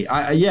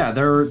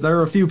 There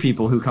are a few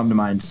people who come to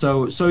mind.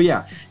 So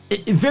yeah,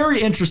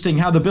 very interesting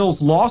how the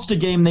Bills lost a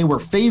game they were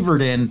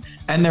favored in,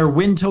 and their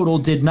win total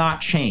did not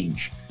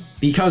change,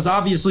 because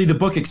obviously the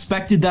book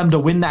expected them to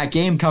win that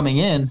game coming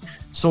in.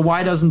 So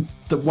why doesn't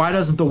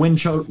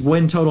the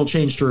win total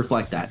change to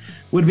reflect that?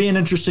 Would be an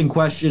interesting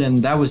question,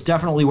 and that was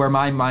definitely where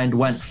my mind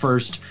went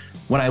first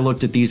when I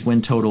looked at these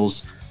win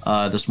totals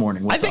this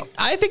morning. I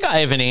think I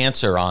have an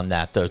answer on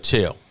that though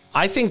too.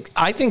 I think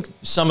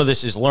some of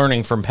this is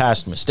learning from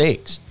past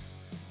mistakes,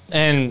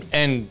 and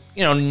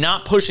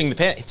not pushing the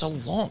pen. It's a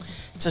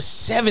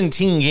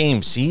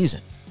 17-game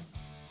season.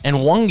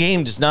 And 1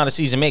 game does not a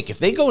season make. If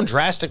they go and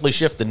drastically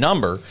shift the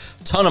number,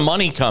 a ton of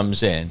money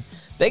comes in,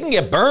 they can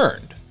get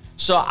burned.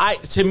 So I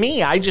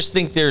just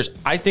think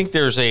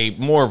there's a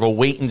more of a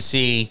wait and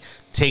see,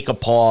 take a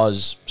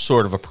pause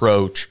sort of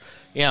approach.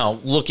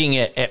 Looking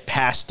at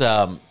past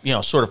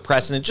sort of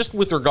precedent, just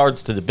with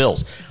regards to the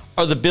Bills.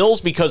 Are the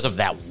Bills, because of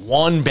that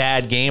one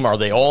bad game, are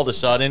they all of a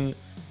sudden,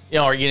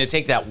 are you going to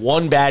take that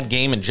one bad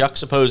game and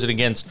juxtapose it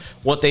against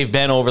what they've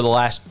been over the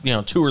last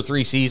 2 or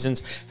 3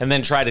 seasons, and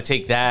then try to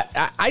take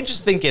that? I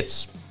think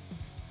it's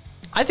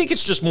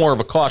just more of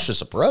a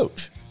cautious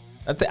approach.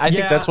 I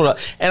think that's what,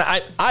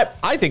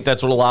 I think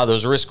that's what a lot of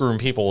those risk room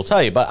people will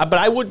tell you. But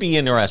I would be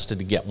interested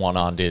to get one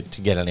on to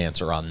get an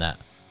answer on that.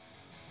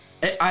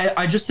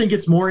 I just think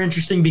it's more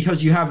interesting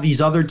because you have these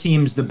other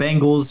teams, the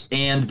Bengals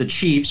and the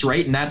Chiefs,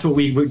 right? And that's what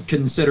we would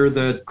consider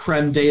the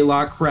creme de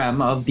la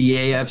creme of the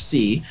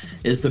AFC,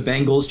 is the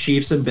Bengals,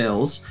 Chiefs, and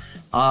Bills.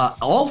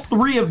 All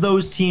 3 of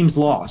those teams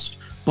lost,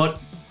 but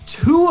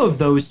 2 of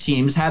those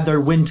teams had their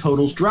win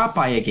totals drop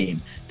by a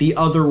game. The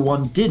other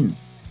one didn't.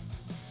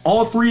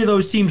 All 3 of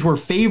those teams were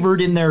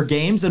favored in their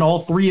games, and all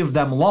 3 of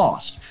them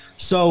lost.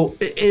 So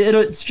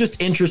it's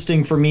just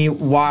interesting for me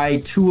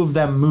why two of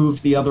them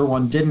moved, the other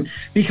one didn't.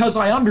 Because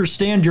I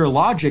understand your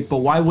logic, but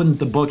why wouldn't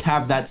the book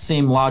have that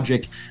same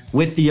logic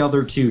with the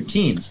other two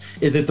teams?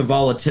 Is it the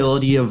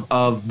volatility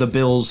of the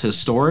Bills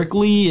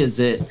historically? Is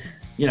it,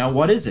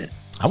 what is it?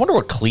 I wonder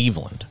what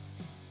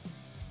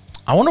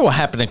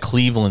happened to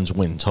Cleveland's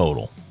win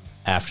total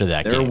after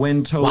that game. Their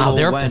win total Wow,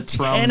 they're up to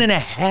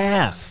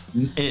 10.5.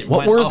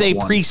 What were they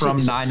preseason? From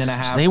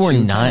 9.5 so they were to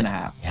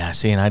 9.5. Yeah,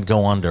 see, and I'd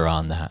go under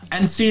on that.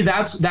 And see,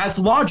 that's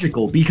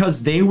logical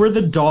because they were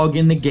the dog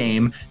in the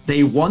game.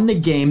 They won the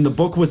game. The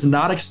book was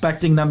not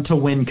expecting them to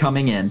win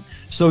coming in,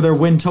 so their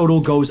win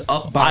total goes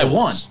up by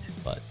one.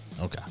 But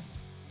okay.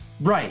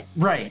 Right.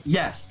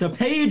 Yes, the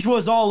page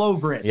was all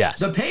over it. Yes,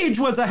 the page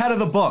was ahead of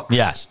the book.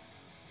 Yes.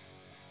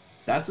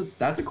 That's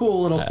a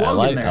cool little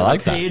slogan there. I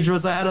like the page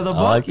was ahead of the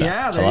book. Like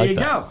yeah, there you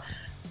go.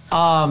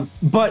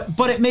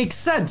 But it makes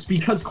sense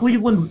because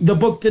the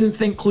book didn't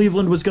think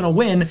Cleveland was going to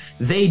win.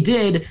 They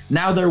did.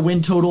 Now their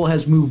win total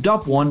has moved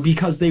up one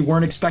because they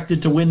weren't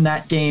expected to win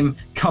that game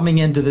coming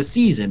into the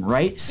season,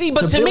 right? See,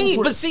 but that's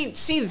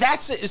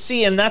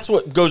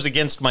what goes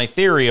against my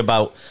theory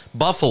about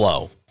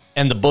Buffalo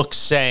and the book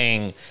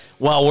saying,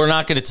 well, we're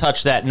not going to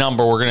touch that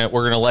number. We're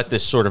going to let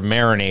this sort of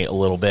marinate a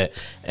little bit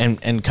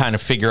and kind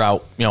of figure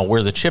out,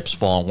 where the chips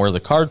fall and where the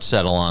cards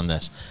settle on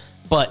this.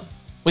 But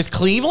with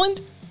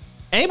Cleveland,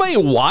 anybody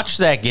who watched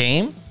that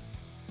game,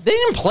 they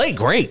didn't play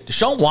great.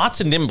 Deshaun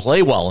Watson didn't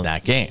play well in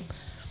that game.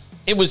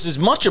 It was as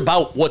much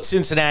about what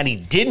Cincinnati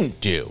didn't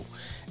do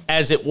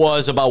as it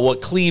was about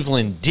what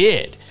Cleveland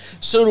did.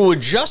 So to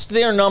adjust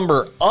their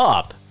number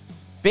up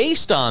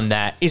based on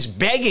that is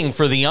begging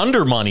for the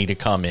under money to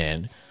come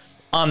in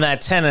on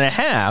that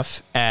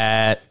 10.5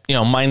 at,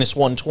 minus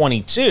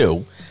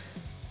 122.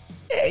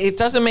 It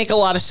doesn't make a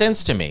lot of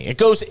sense to me.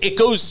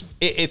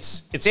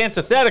 It's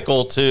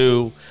antithetical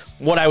to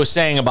what I was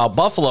saying about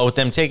Buffalo with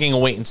them taking a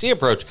wait and see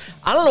approach.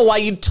 I don't know why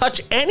you'd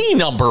touch any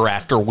number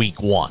after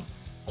week one,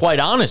 quite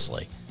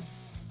honestly.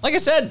 Like I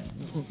said,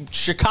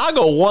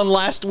 Chicago won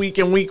last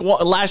year in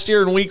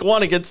week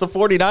one against the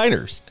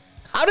 49ers.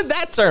 How did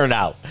that turn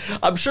out?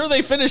 I'm sure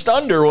they finished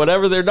under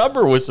whatever their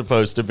number was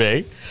supposed to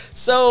be.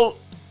 So,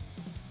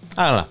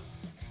 I don't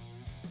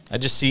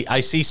know. I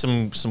see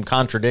some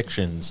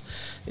contradictions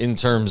in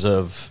terms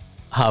of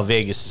how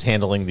Vegas is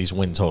handling these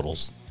win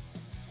totals.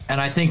 And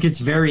I think it's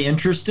very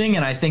interesting,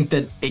 and I think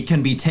that it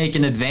can be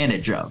taken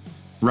advantage of,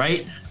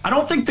 right? I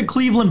don't think the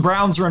Cleveland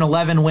Browns are an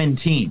 11-win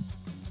team.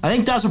 I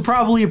think that's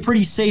probably a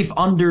pretty safe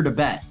under to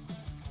bet.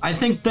 I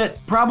think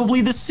that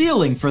probably the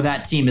ceiling for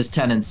that team is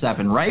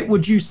 10-7, right?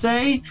 Would you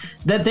say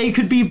that they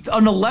could be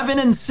an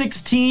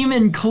 11-6 team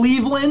in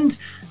Cleveland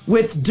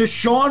with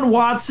Deshaun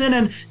Watson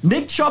and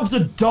Nick Chubb's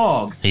a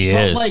dog? He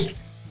is.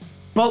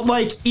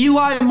 But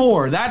Eli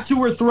Moore, that's who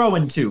we're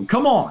throwing to.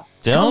 Come on.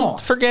 Don't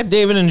forget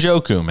David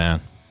Njoku,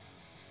 man.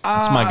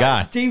 That's my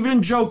guy. David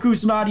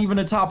Njoku's not even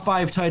a top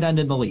 5 tight end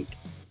in the league.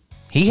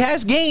 He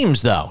has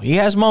games, though. He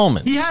has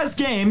moments. He has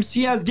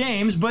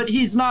games, but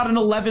he's not an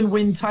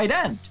 11-win tight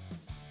end.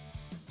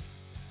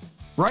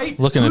 Right?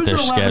 Looking at their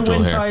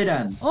schedule here. Tight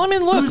end? Well, I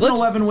mean, look. Who's an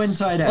 11-win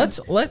tight end?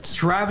 Let's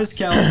Travis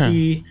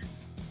Kelce.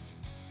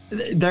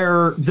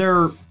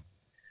 They're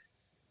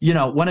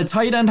when a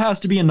tight end has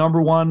to be a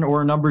number 1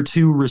 or a number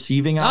 2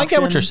 receiving option. I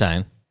get what you're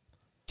saying.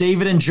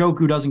 David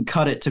Njoku doesn't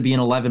cut it to be an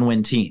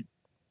 11-win team.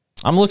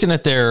 I'm looking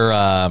at their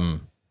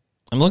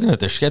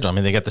schedule. I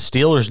mean, they got the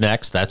Steelers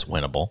next. That's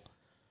winnable.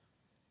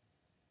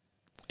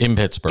 In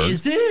Pittsburgh.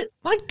 Is it?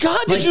 My God,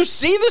 did you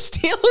see the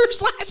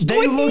Steelers last week?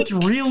 They looked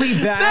really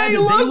bad. They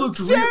looked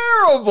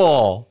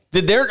terrible.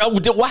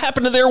 What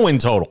happened to their win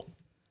total?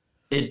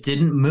 It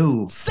didn't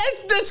move.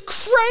 That's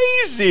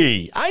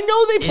crazy. I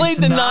know they played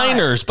the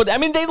Niners, but I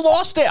mean, they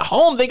lost at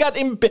home. They got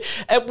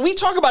we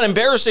talk about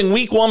embarrassing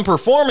week one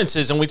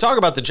performances, and we talk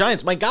about the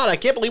Giants. My God, I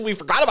can't believe we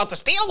forgot about the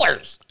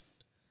Steelers.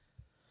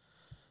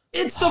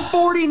 It's the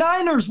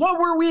 49ers. What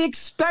were we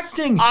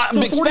expecting? I'm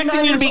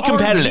expecting you to be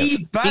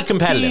competitive. Be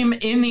competitive. Team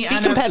in the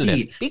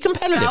NFC. Be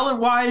competitive.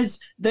 Talent-wise,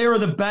 they are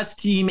the best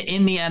team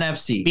in the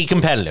NFC. Be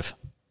competitive.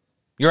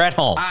 You're at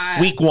home.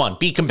 Week one.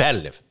 Be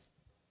competitive.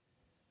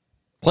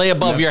 Play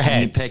above your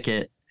heads. Kenny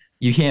Pickett.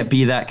 You can't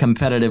be that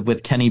competitive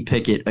with Kenny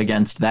Pickett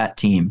against that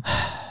team.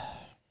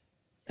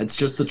 It's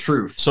just the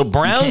truth. So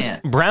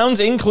Browns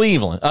in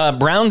Cleveland.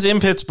 Browns in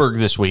Pittsburgh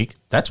this week.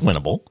 That's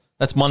winnable.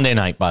 That's Monday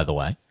night, by the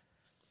way.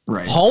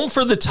 Right. Home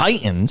for the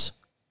Titans.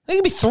 They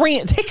could be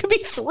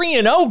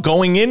 3-0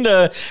 going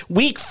into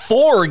week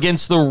 4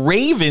 against the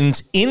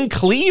Ravens in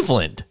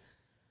Cleveland.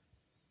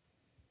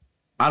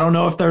 I don't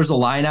know if there's a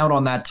line out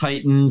on that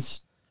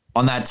Titans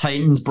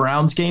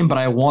Browns game, but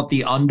I want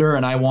the under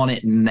and I want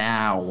it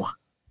now.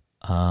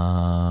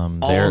 All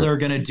they're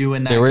going to do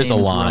in that game is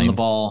run the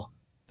ball.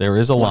 There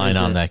is a line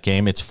on that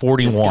game. It's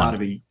 41. It's got to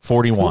be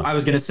 41. I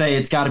was going to say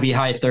it's got to be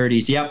high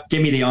 30s. Yep.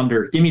 Give me the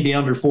under. Give me the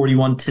under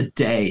 41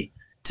 today.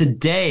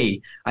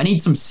 I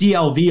need some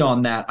CLV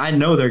on that. I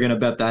know they're going to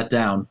bet that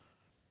down.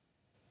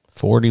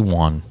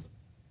 41.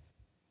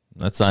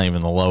 That's not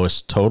even the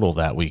lowest total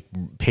that week.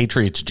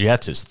 Patriots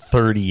Jets is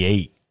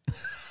 38.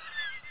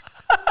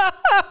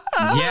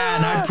 Yeah,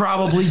 and I'd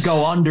probably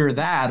go under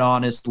that,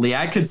 honestly.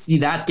 I could see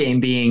that game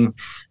being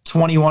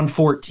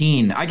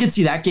 21-14. I could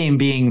see that game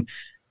being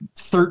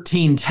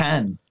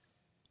 13-10.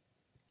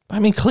 I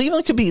mean,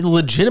 Cleveland could be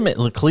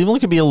legitimate. Cleveland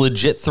could be a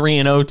legit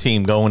 3-0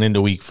 team going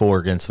into week 4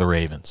 against the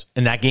Ravens.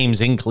 And that game's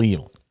in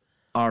Cleveland.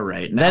 All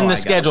right. Then the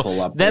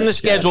schedule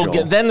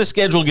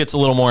gets a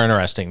little more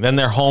interesting. Then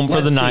they're home for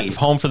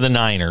the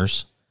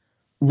Niners.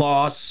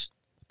 Loss.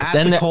 At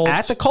Then the Colts,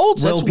 at the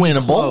Colts, that's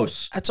winnable.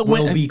 Close. That's a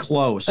win. Will be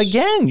close.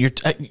 Again,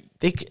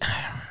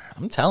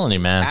 I'm telling you,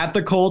 man. At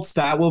the Colts,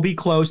 that will be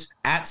close.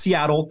 At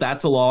Seattle,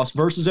 that's a loss.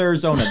 Versus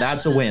Arizona,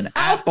 that's a win.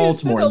 At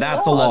Baltimore,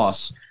 that's a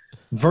loss.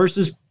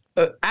 Versus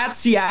at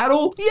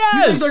Seattle,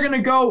 yes. You think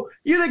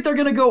they're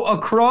gonna go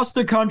across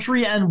the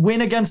country and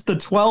win against the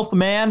 12th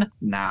man?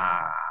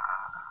 Nah.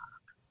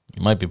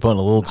 You might be putting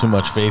a little too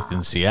much faith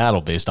in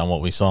Seattle based on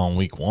what we saw in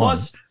week 1.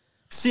 Plus,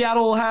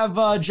 Seattle will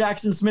have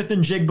Jackson Smith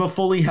and Jigba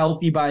fully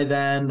healthy by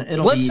then.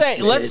 Let's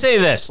say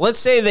this. Let's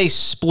say they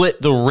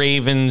split the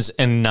Ravens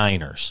and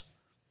Niners.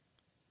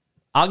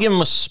 I'll give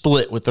them a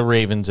split with the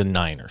Ravens and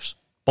Niners.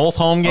 Both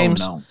home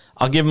games. Oh, no.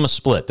 I'll give them a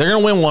split. They're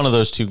going to win one of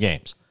those 2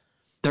 games.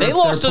 They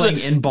lost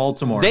in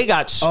Baltimore. They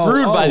got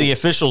screwed by the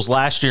officials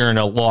last year in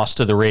a loss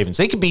to the Ravens.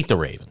 They could beat the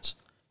Ravens.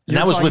 And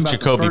that was with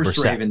Jacoby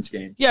Brissett. Ravens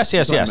game. Yes.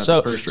 So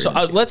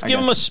let's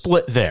give them a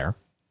split there,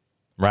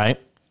 right?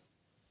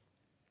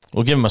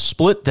 We'll give them a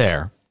split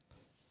there.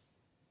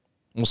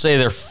 We'll say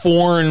they're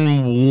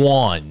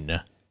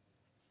 4-1.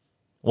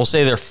 We'll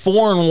say they're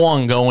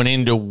 4-1 going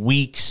into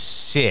week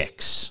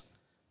 6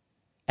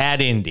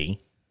 at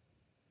Indy.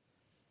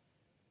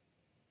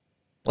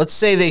 Let's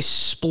say they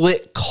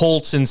split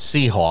Colts and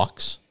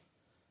Seahawks.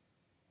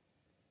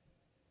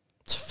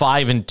 It's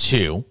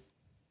 5-2.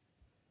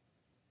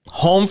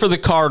 Home for the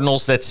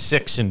Cardinals, that's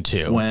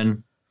 6-2.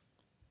 When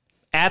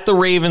at the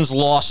Ravens,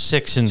 lost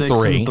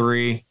 6-3.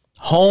 6-3.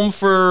 Home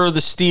for the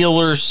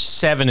Steelers,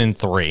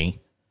 7-3.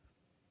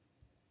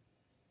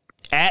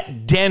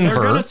 At Denver,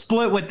 they're going to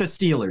split with the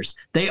Steelers.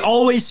 They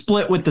always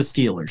split with the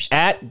Steelers.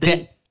 At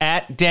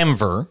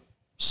Denver,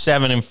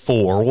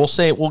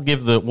 7-4. We'll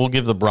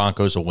give the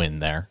Broncos a win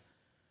there.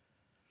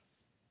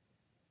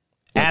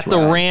 At the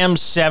Rams,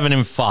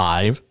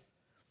 7-5.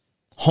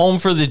 Home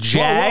for the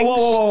Jags.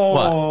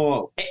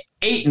 Whoa.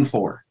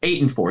 8-4.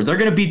 8-4. They're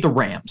going to beat the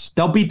Rams.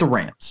 They'll beat the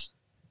Rams.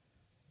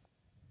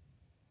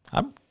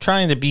 I'm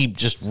trying to be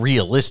just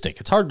realistic.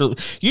 It's hard to.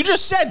 You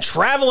just said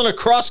traveling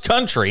across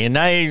country, and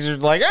now you're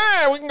like,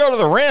 we can go to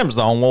the Rams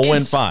though, and we'll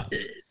win fine.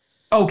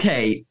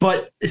 Okay,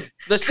 but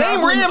the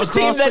same Rams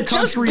team that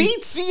just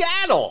beat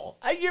Seattle.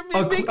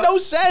 It makes no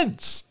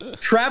sense.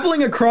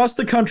 Traveling across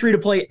the country to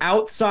play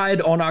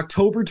outside on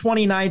October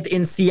 29th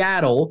in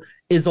Seattle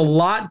is a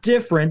lot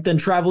different than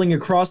traveling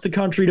across the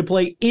country to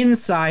play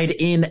inside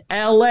in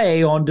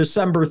LA on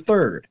December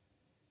 3rd.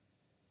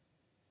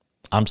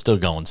 I'm still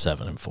going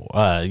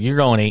 7-4. You're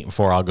going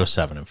 8-4. I'll go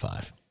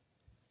 7-5.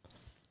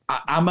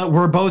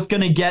 We're both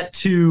gonna get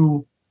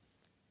to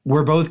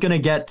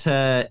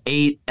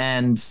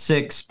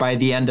 8-6 by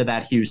the end of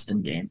that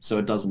Houston game, so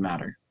it doesn't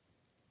matter.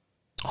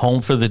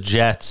 Home for the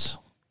Jets,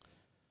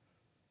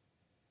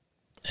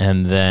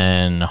 and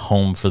then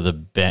home for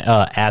the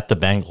at the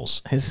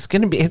Bengals. It's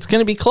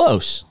gonna be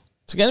close.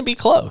 It's gonna be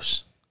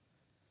close.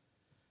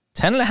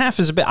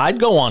 10.5 is a bit. I'd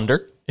go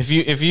under if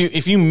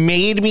you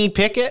made me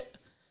pick it.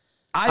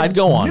 I'd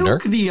go under.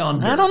 The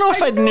under. I don't know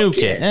if I'd nuke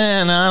it.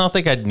 No, I don't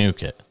think I'd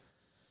nuke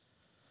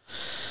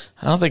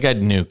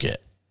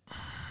it.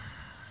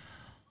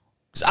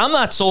 I'm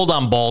not sold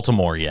on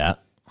Baltimore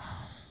yet.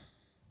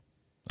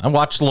 I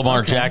watched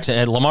Lamar Jackson,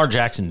 and Lamar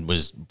Jackson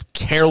was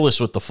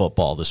careless with the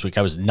football this week.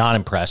 I was not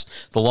impressed.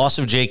 The loss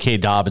of J.K.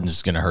 Dobbins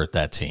is going to hurt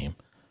that team.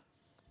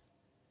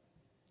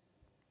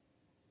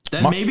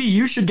 Then maybe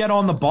you should get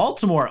on the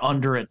Baltimore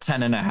under at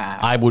 10.5.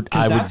 I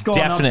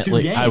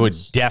would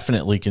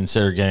definitely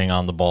consider getting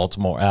on the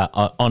Baltimore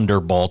under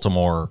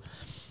Baltimore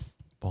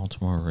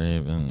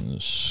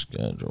Ravens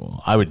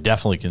schedule. I would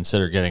definitely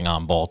consider getting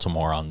on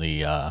Baltimore on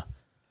the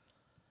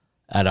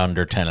at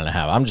under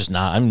 10.5.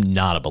 I'm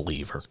not a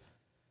believer.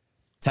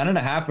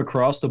 10.5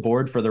 across the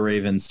board for the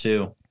Ravens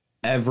too.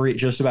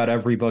 Just about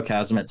every book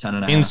has them at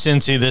 10.5. In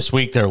Cincy this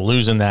week, they're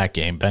losing that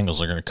game.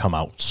 Bengals are going to come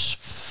out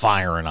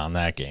firing on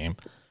that game.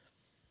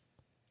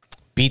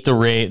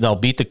 They'll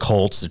beat the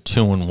Colts. They're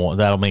 2-1.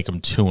 That'll make them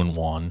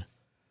 2-1.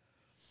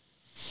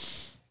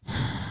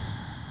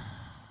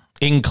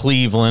 In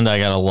Cleveland, I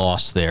got a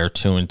loss there,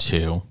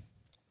 2-2.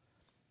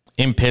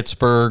 In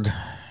Pittsburgh,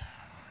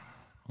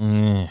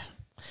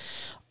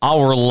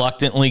 I'll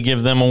reluctantly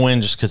give them a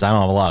win just because I don't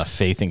have a lot of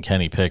faith in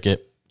Kenny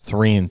Pickett.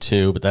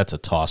 3-2, but that's a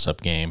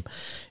toss-up game.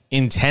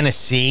 In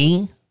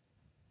Tennessee,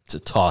 it's a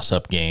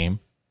toss-up game.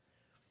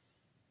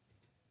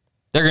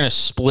 They're going to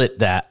split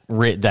that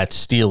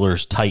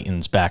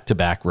Steelers-Titans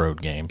back-to-back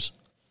road games.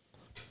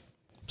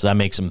 So that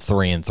makes them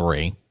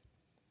 3-3.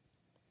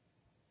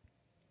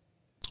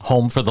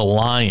 Home for the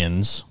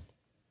Lions.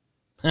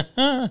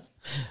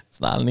 It's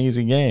not an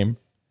easy game.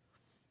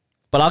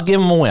 but I'll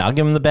give them a win. I'll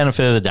give them the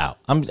benefit of the doubt.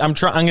 I'm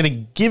going to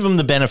give them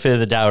the benefit of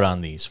the doubt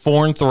on these.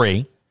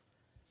 4-3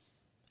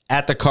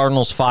 at the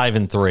Cardinals.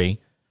 5-3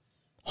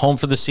 home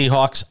for the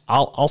Seahawks.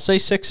 I'll say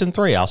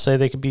 6-3. I'll say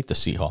they could beat the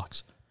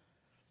Seahawks.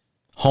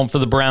 Home for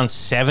the Browns.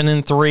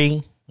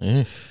 7-3.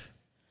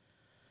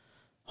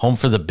 Home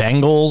for the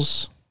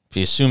Bengals. If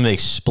you assume they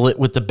split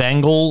with the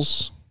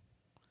Bengals,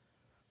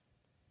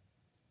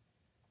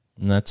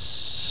 and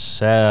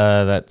that's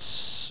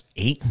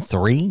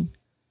 8-3.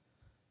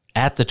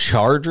 At the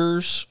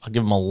Chargers, I'll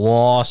give them a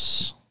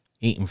loss.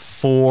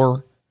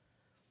 8-4.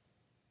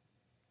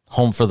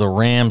 Home for the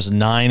Rams.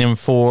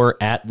 9-4.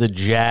 At the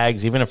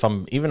Jags, even if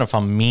I'm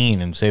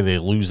mean and say they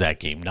lose that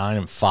game,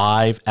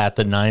 9-5. At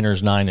the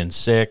Niners,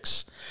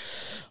 9-6.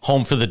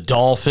 Home for the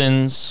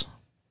Dolphins.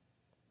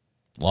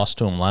 Lost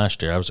to them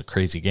last year. That was a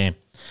crazy game.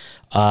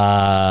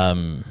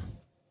 But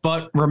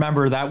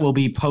remember, that will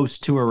be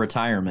post-Tua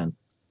retirement.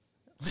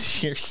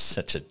 You're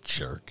such a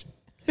jerk.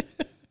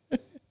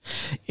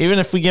 Even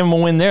if we give them a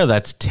win there,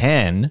 that's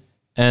 10.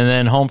 And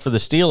then home for the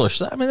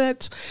Steelers. I mean,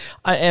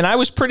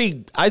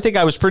 I think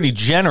I was pretty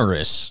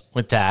generous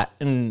with that.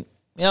 And,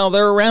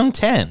 they're around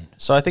 10.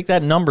 So I think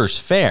that number's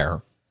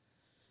fair.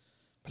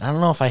 But I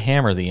don't know if I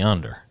hammer the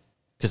under.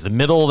 Because the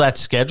middle of that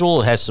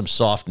schedule has some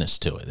softness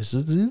to it. This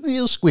is a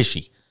little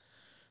squishy.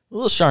 A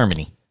little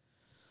Charmony.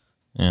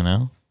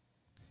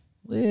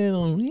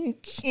 Little.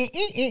 It's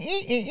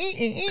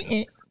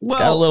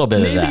got a little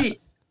bit of that.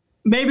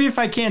 Maybe if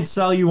I can't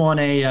sell you on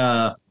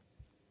a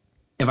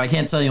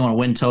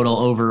win total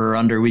over or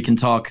under, we can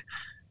talk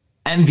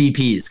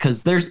MVPs,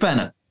 because there's been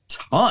a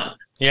ton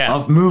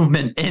of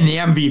movement in the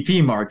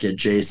MVP market,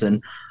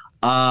 Jason.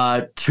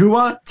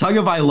 Tua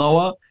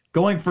Tagovailoa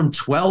going from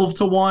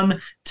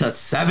 12-1 to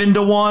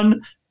 7-1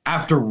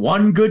 after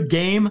one good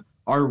game.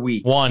 Are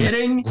we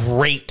kidding?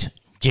 Great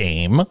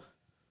game.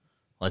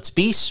 Let's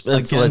be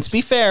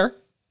fair.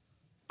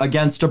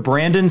 Against a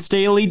Brandon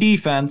Staley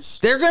defense.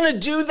 They're going to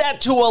do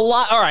that to a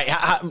lot. All right.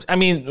 I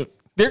mean,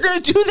 they're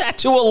going to do that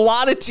to a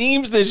lot of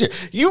teams this year.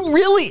 You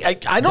really, I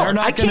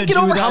can't get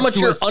over how much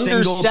you're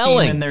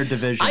underselling in their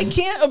division. I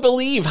can't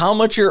believe how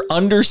much you're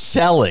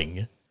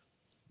underselling.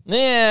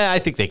 I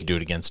think they could do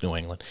it against New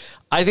England.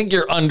 I think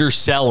you're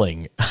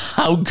underselling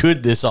how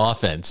good this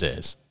offense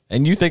is.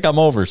 And you think I'm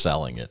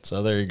overselling it.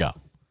 So there you go.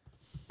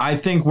 I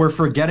think we're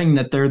forgetting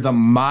that they're the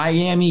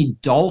Miami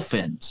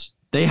Dolphins.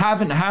 They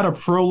haven't had a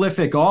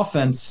prolific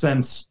offense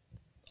since.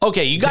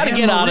 Okay, you got to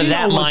get out of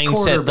that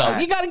mindset, though.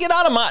 You got to get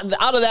out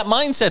of that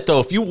mindset, though.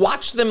 If you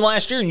watched them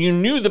last year, you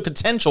knew the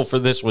potential for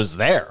this was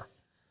there.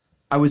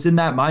 I was in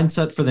that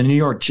mindset for the New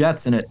York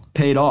Jets, and it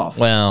paid off.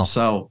 Well,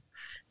 so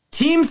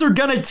teams are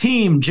gonna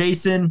team,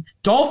 Jason.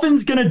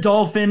 Dolphins gonna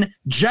dolphin.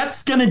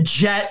 Jets gonna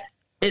jet.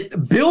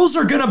 Bills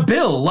are gonna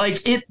bill.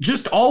 Like, it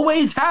just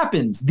always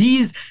happens.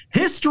 These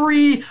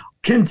history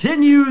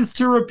continues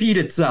to repeat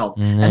itself.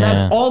 Yeah. And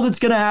that's all that's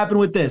going to happen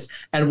with this.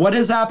 And what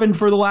has happened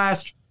for the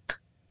last,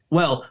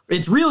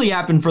 it's really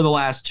happened for the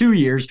last 2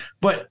 years,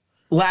 but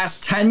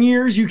last 10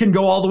 years, you can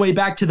go all the way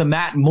back to the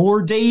Matt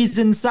Moore days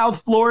in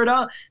South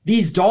Florida.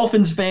 These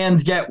Dolphins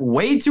fans get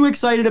way too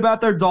excited about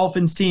their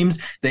Dolphins teams.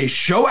 They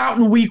show out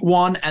in week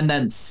 1 and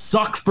then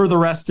suck for the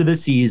rest of the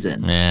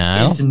season.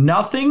 Yeah. It's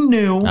nothing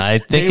new. I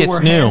think it's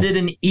new. They were handed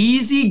an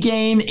easy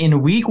game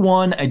in week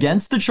 1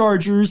 against the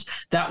Chargers.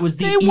 That was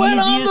the easiest. They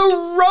went on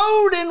the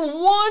road and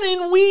won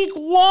in week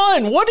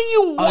 1. What do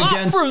you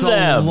want from them?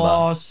 Against the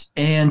Los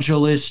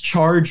Angeles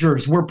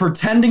Chargers. We're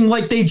pretending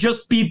like they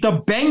just beat the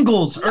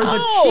Bengals or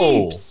the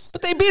Chiefs.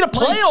 But they beat a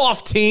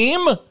playoff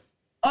team.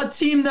 A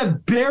team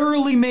that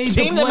barely made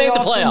the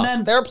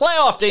playoffs. They're a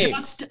playoff team.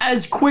 Just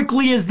as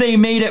quickly as they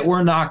made it,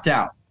 were knocked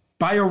out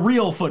by a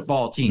real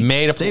football team.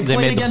 They played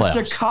against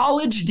a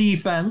college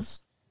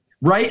defense,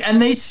 right? And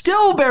they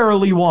still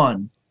barely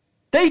won.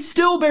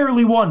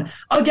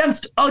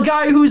 Against a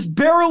guy who's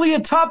barely a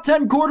top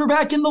 10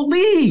 quarterback in the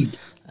league.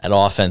 That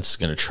offense is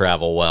going to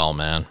travel well,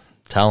 man. I'm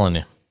telling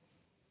you.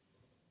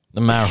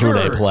 No matter who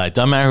they play.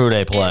 Doesn't matter who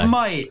they play. It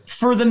might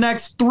for the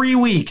next 3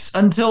 weeks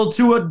until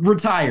Tua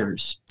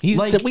retires.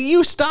 Will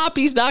you stop?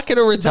 He's not going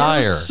to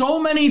retire. There's so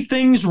many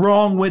things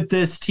wrong with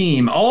this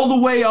team, all the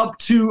way up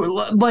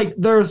to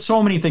there are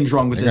so many things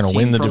wrong with this team. They're going to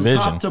win the division,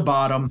 top to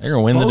bottom. They're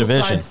going to win the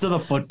division. Both sides of the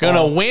football.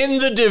 Going to win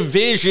the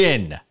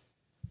division.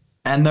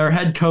 And their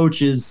head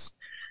coach is,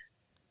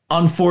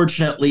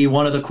 unfortunately,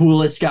 one of the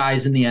coolest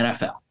guys in the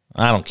NFL.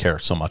 I don't care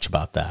so much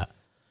about that.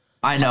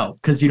 I know,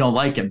 because you don't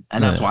like him,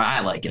 and that's why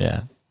I like him.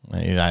 Yeah.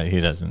 He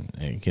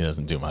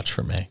doesn't do much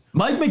for me.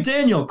 Mike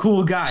McDaniel,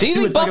 cool guy. So you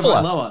think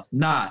Buffalo?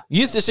 Not.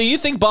 So you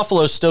think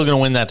Buffalo's still going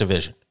to win that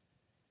division?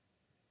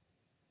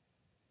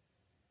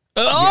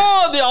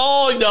 Yes.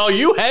 Oh no!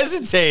 You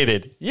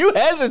hesitated. No.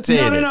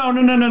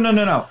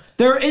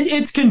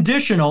 It's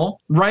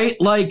conditional,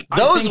 right? Like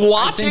those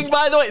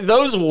by the way,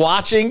 those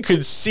watching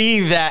could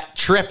see that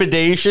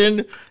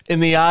trepidation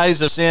in the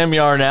eyes of Sam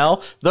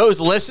Yarnell.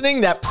 Those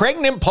listening, that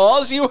pregnant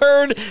pause you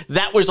heard,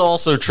 that was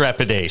also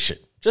trepidation.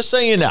 Just so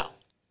you know.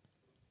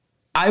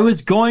 I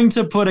was going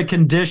to put a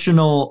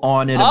conditional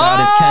on it about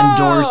if Ken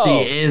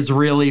Dorsey is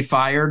really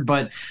fired,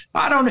 but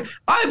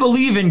I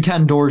believe in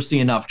Ken Dorsey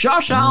enough.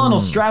 Josh Allen will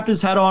strap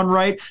his head on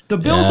right. The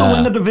Bills will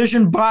win the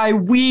division by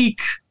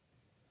week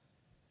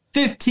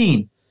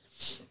 15.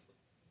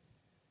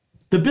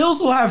 The Bills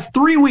will have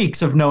 3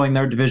 weeks of knowing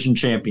they're division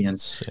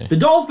champions. The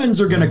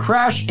Dolphins are going to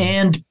crash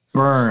and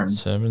burn.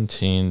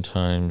 17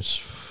 times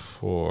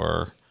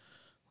 4.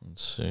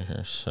 Let's see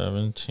here.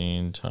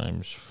 17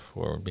 times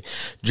 4 would be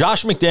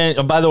Josh McDaniel.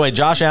 Oh, by the way,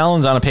 Josh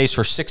Allen's on a pace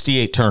for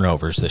 68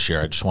 turnovers this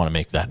year. I just want to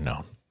make that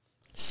known.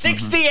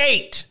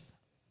 68.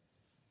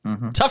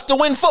 Tough to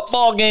win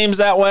football games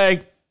that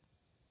way.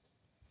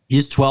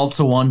 He's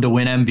 12-1 to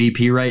win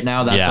MVP right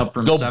now. That's up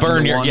from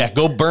 7-1.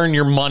 Go burn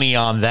your money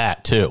on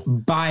that too.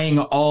 Buying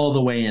all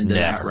the way into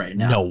that right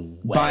now. No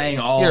way. Buying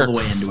all the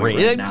way into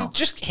it right now.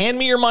 Just hand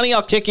me your money.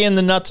 I'll kick you in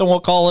the nuts and we'll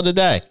call it a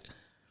day.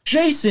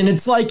 Jason,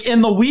 it's like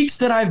in the weeks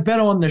that I've been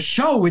on the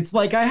show, it's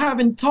like I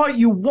haven't taught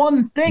you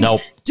one thing.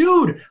 Nope.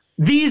 Dude,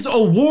 these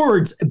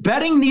awards,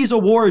 betting these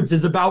awards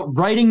is about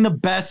writing the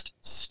best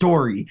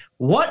story.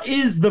 What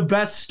is the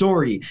best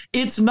story?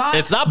 It's not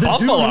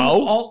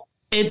Buffalo.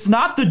 It's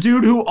not the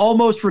dude who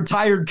almost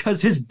retired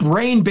because his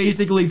brain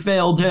basically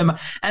failed him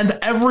and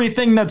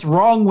everything that's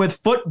wrong with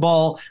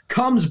football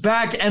comes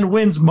back and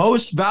wins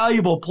most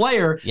valuable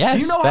player.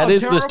 Yes, that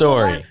is the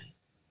story.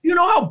 You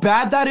know how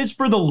bad that is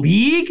for the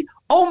league?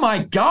 Oh my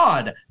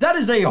God, that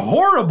is a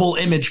horrible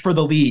image for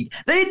the league.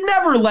 They'd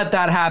never let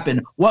that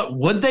happen. What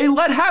would they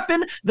let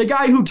happen? The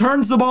guy who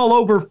turns the ball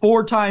over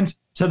 4 times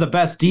to the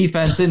best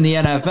defense in the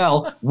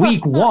NFL,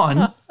 week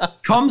 1,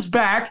 comes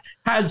back,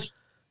 has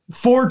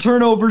 4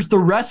 turnovers the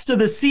rest of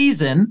the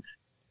season,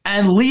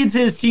 and leads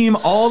his team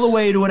all the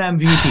way to an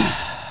MVP.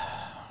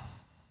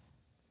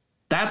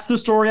 That's the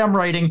story I'm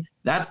writing.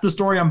 That's the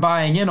story I'm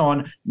buying in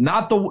on.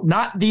 Not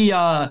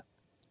the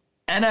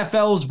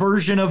NFL's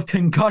version of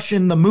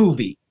Concussion the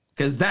movie,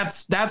 because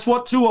that's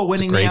what Tua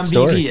winning the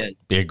MVP is.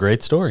 Be a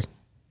great story.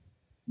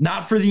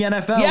 Not for the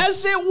NFL.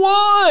 Yes, it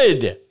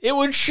would. It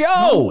would show.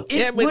 No,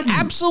 it would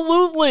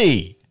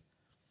absolutely.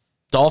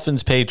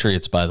 Dolphins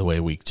Patriots, by the way,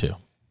 week 2.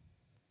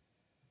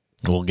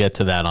 We'll get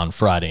to that on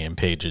Friday in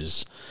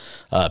Page's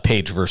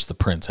Page versus the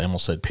Prince. I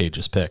almost said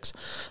Page's picks.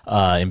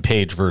 In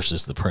Page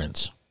versus the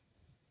Prince.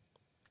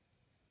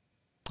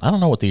 I don't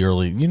know what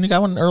you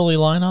got an early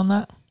line on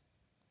that?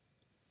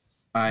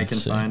 I can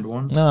find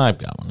one. No, I've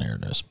got one. There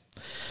it is.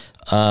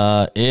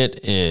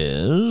 It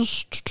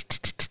is.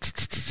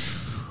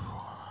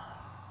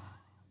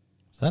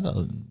 Is that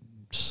a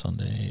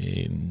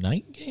Sunday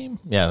night game?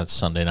 Yeah, that's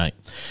Sunday night.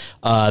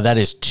 That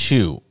is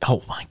 2.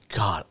 Oh my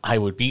God, I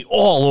would be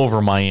all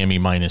over Miami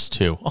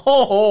 -2.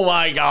 Oh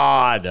my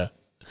God,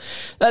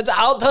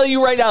 I'll tell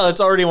you right now,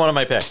 that's already one of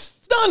my picks.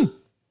 It's done.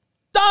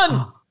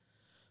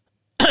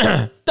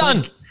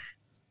 Done.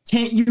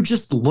 Can't you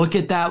just look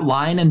at that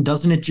line and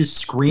doesn't it just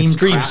scream? It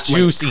screams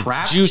juicy,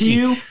 juicy. To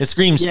you? It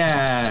screams.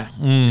 Yeah.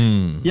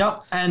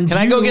 Yep. And can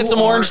I go get some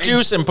orange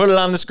juice and put it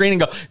on the screen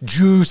and go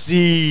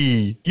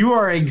juicy? You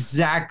are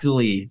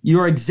exactly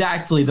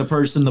the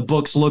person the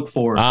books look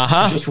for.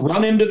 To just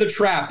run into the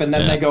trap and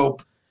then they go.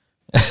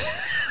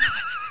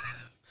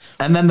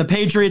 And then the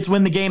Patriots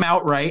win the game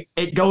outright.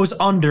 It goes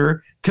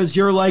under because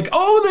you're like,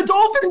 oh, the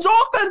Dolphins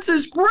offense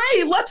is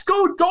great. Let's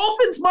go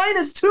Dolphins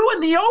 -2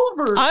 in the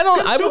over.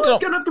 Tua's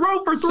going to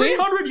throw for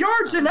 300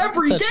 yards in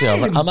every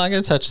game. I'm not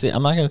going to touch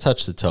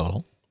the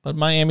total. But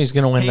Miami's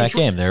going to win that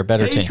game. They're a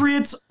better team.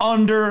 Patriots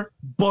under,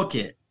 book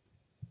it.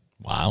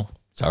 Wow,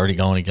 it's already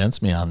going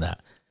against me on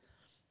that.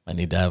 I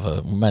need to have a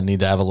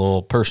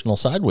little personal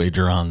side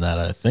wager on that,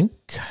 I think.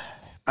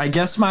 I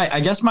guess my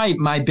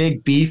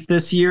big beef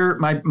this year,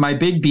 my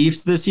big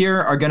beefs this year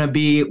are going to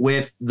be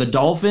with the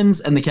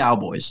Dolphins and the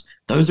Cowboys.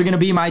 Those are going to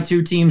be my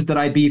 2 teams that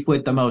I beef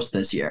with the most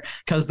this year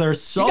because they're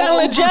so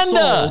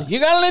oversold. You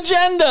got an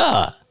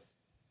agenda.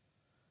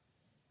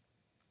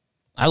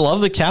 I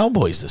love the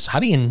Cowboys how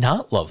do you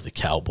not love the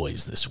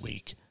Cowboys this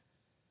week?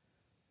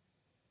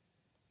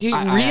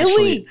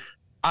 Really?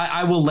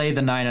 I will lay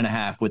the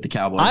 9.5 with the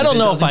Cowboys. I don't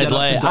know if I'd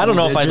lay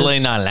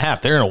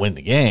 9.5. They're going to win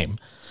the game.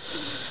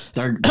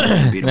 They're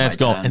gonna beat them. That's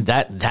going, and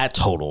that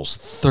totals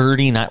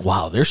 39.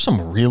 Wow, there's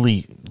some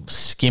really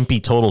skimpy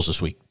totals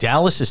this week.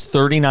 Dallas is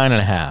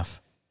 39.5.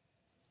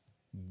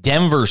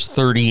 Denver's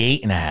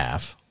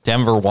 38.5.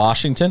 Denver,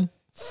 Washington,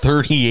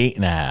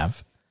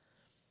 38.5.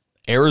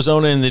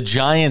 Arizona and the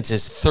Giants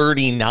is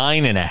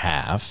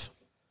 39.5.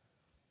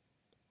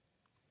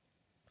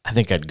 I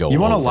think I'd go.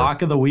 You want a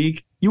lock of the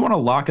week?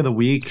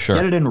 Sure.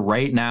 Get it in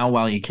right now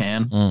while you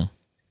can.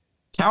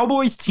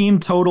 Cowboys team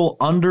total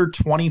under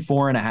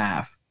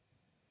 24.5.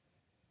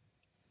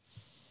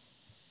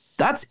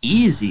 That's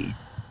easy.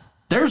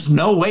 There's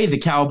no way the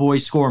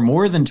Cowboys score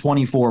more than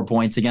 24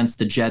 points against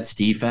the Jets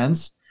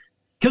defense.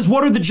 Because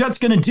what are the Jets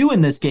going to do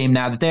in this game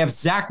now that they have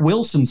Zach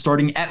Wilson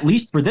starting at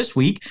least for this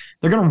week?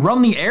 They're going to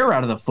run the air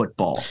out of the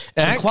football.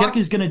 The clock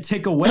is going to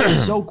tick away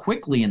so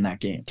quickly in that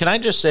game. Can I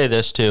just say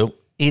this too?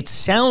 It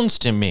sounds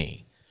to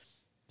me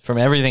from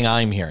everything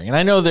I'm hearing. And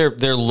I know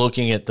they're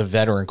looking at the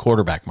veteran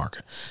quarterback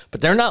market, but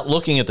they're not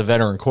looking at the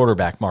veteran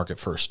quarterback market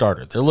for a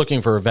starter. They're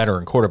looking for a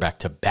veteran quarterback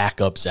to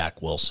back up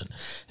Zach Wilson.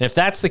 And if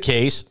that's the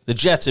case, the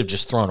Jets have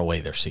just thrown away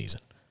their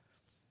season,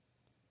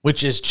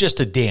 which is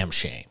just a damn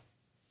shame.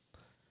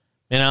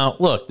 You know,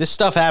 look, this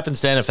stuff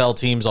happens to NFL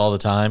teams all the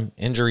time.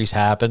 Injuries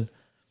happen.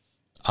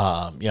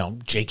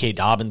 J.K.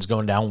 Dobbins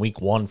going down week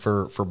 1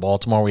 for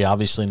Baltimore. We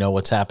obviously know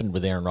what's happened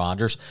with Aaron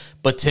Rodgers.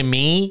 But to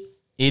me,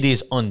 it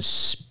is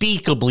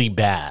unspeakably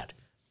bad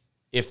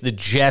if the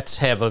Jets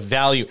have a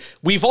value.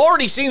 We've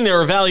already seen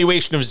their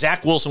evaluation of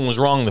Zach Wilson was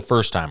wrong the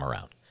first time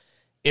around.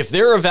 If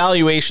their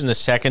evaluation the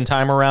second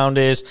time around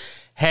is,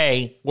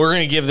 hey, we're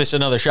going to give this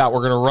another shot,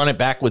 we're going to run it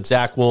back with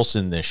Zach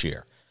Wilson this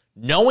year.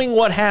 Knowing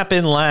what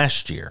happened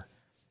last year,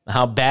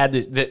 how bad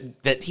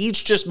that he's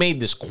just made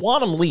this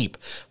quantum leap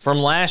from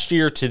last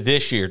year to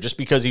this year just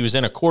because he was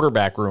in a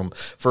quarterback room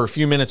for a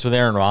few minutes with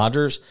Aaron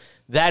Rodgers,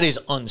 that is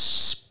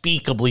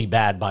unspeakably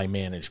bad by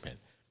management.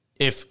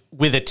 If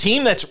with a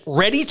team that's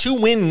ready to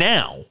win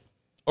now,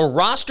 a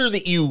roster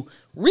that you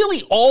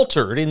really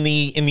altered in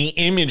the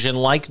image and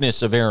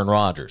likeness of Aaron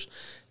Rodgers,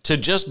 to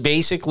just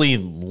basically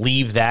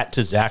leave that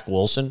to Zach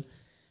Wilson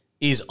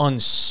is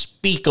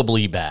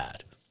unspeakably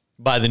bad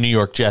by the New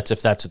York Jets if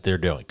that's what they're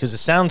doing. Because it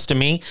sounds to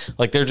me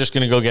like they're just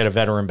going to go get a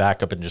veteran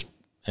backup and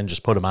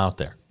just put him out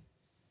there.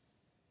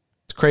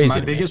 It's crazy.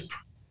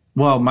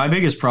 My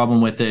biggest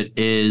problem with it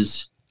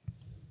is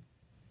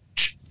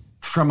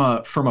from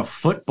a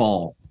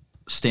football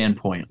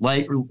standpoint,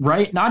 like,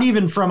 right? Not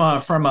even from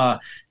a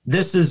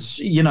this is,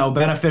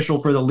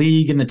 beneficial for the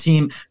league and the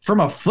team. From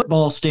a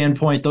football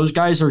standpoint, those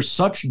guys are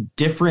such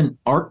different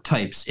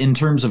archetypes in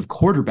terms of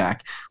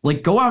quarterback.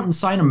 Like, go out and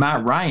sign a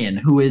Matt Ryan,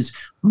 who is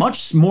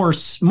much more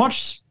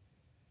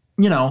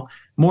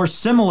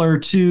similar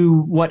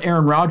to what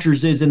Aaron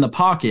Rodgers is in the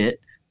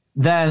pocket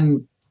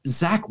than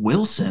Zach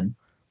Wilson.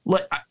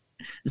 Like,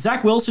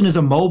 Zach Wilson is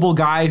a mobile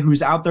guy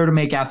who's out there to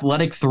make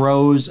athletic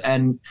throws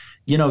and,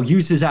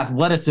 use his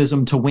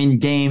athleticism to win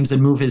games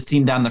and move his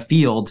team down the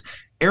field.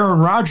 Aaron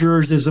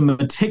Rodgers is a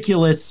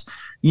meticulous,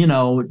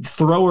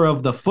 thrower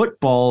of the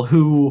football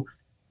who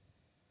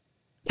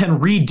can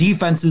read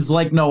defenses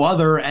like no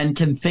other and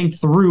can think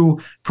through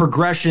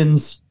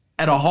progressions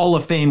at a Hall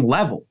of Fame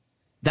level.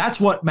 That's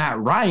what Matt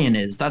Ryan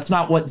is. That's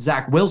not what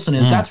Zach Wilson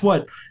is. That's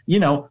what,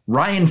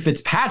 Ryan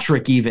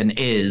Fitzpatrick even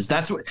is.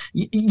 That's what,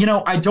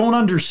 I don't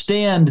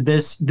understand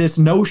this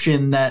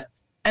notion that,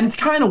 and it's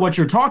kind of what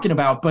you're talking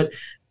about, but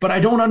I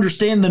don't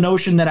understand the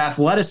notion that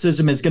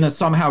athleticism is going to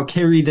somehow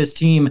carry this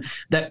team,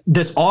 that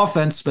this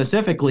offense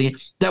specifically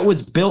that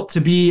was built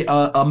to be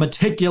a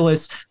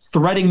meticulous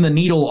threading the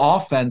needle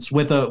offense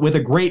with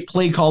a great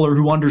play caller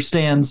who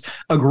understands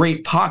a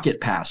great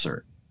pocket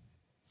passer.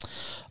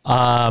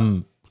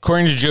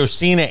 According to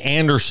Josina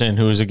Anderson,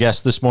 who was a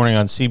guest this morning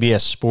on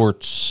CBS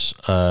Sports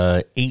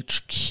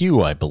HQ,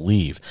 I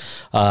believe,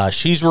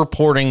 she's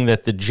reporting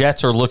that the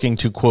Jets are looking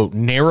to, quote,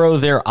 narrow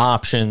their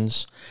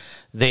options.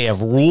 They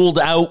have ruled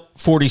out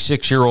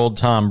 46-year-old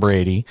Tom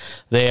Brady.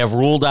 They have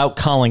ruled out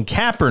Colin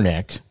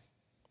Kaepernick.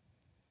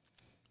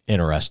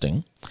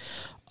 Interesting.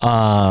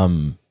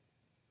 And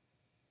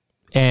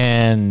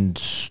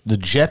the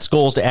Jets'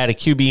 goal is to add a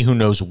QB who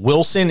knows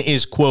Wilson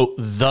is, quote,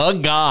 the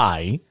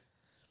guy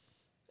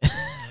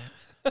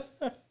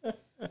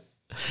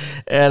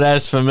and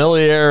has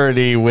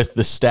familiarity with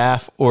the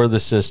staff or the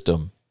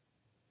system.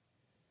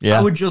 Yeah.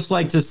 I would just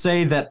like to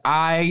say that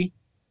I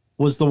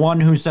was the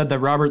one who said that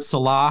Robert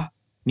Saleh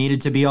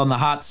needed to be on the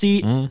hot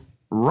seat.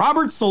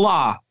 Robert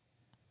Saleh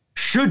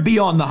should be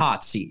on the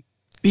hot seat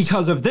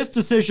because of this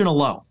decision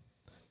alone.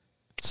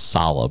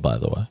 Saleh, by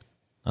the way.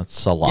 That's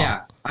Saleh.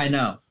 Yeah, I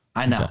know.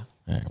 Okay.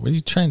 Right. What are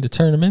you trying to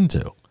turn him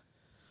into?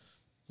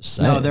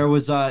 No, there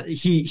was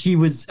he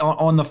was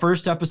on the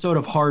first episode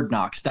of Hard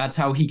Knocks. That's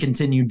how he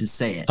continued to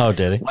say it. Oh,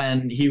 did he?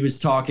 When he was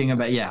talking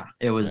about,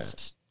 it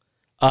was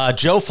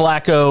Joe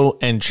Flacco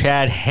and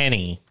Chad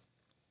Henne.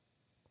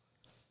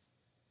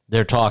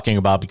 They're talking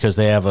about because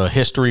they have a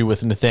history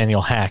with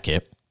Nathaniel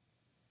Hackett.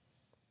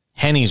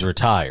 Henne's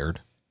retired.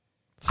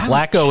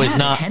 Flacco is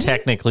not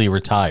technically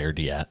retired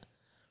yet.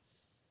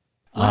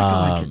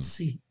 Flacco, I could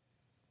see.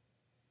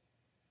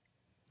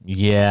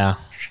 Yeah.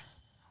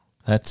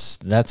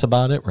 That's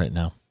about it right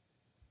now.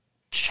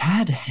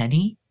 Chad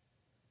Henne?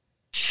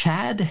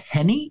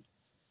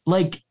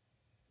 Like,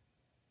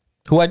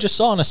 who I just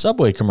saw in a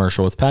Subway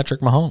commercial with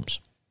Patrick Mahomes.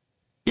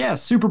 Yeah,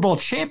 Super Bowl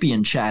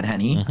champion Chad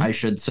Henne, I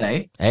should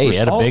say. Hey, he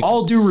had a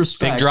all due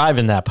respect, big drive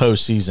in that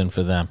postseason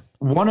for them.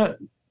 One of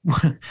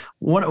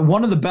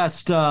the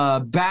best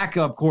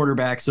backup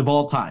quarterbacks of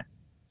all time.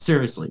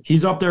 Seriously,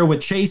 he's up there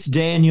with Chase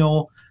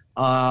Daniel.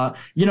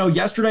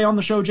 Yesterday on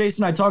the show,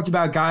 Jason, I talked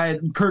about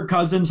Kirk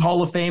Cousins,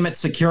 Hall of Fame at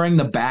securing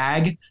the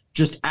bag,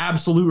 just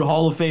absolute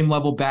Hall of Fame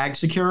level bag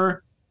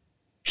secure.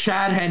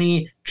 Chad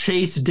Henne,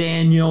 Chase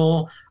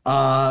Daniel,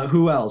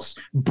 who else?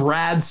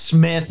 Brad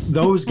Smith,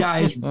 those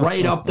guys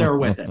right up there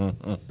with him.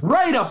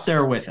 Right up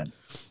there with him.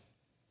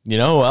 You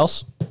know who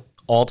else?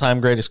 All-time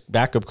greatest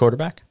backup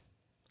quarterback?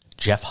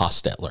 Jeff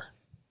Hostetler.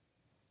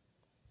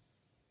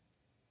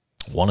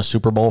 Won a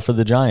Super Bowl for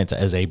the Giants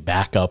as a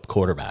backup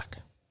quarterback.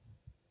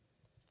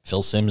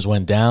 Phil Simms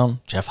went down.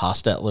 Jeff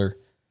Hostetler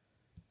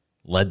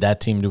led that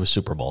team to a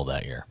Super Bowl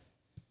that year.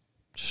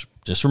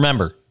 Just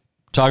remember,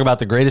 talk about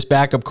the greatest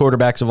backup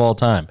quarterbacks of all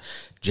time.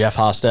 Jeff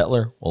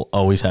Hostetler will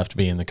always have to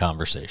be in the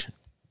conversation.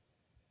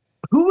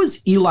 Who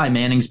was Eli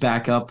Manning's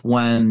backup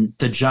when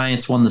the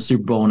Giants won the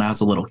Super Bowl when I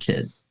was a little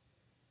kid?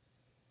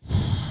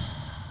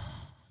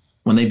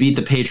 When they beat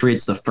the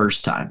Patriots the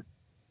first time.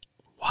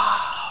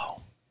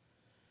 Wow.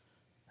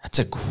 That's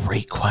a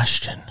great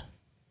question.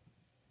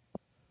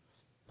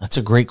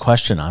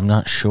 I'm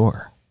not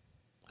sure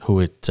who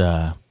it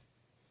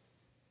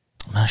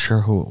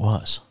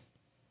was.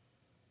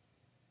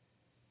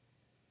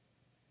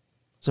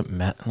 Was it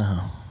Matt? No.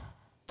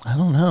 I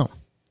don't know.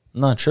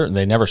 I'm not sure.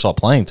 They never saw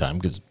playing time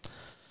because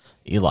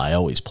Eli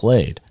always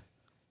played.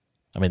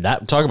 I mean,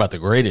 talk about the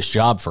greatest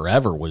job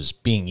forever was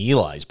being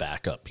Eli's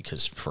backup,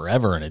 because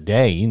forever and a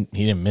day, he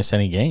didn't miss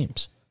any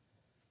games.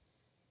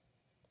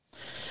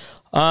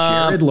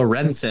 Jared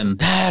Lorenzen.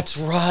 That's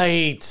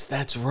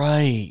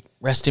right.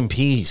 Rest in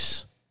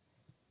peace.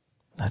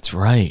 That's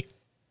right.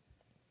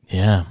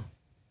 Yeah.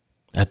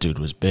 That dude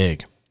was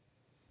big.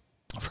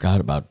 I forgot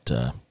about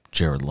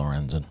Jared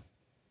Lorenzen.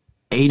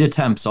 8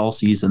 attempts all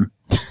season.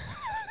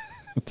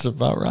 That's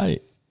about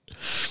right.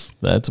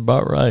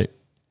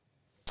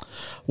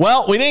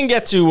 Well, we didn't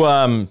get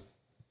to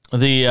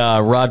the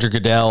Roger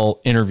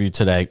Goodell interview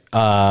today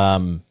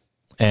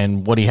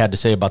and what he had to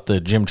say about the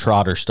Jim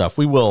Trotter stuff.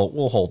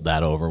 We'll hold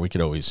that over. We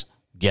could always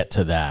get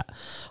to that.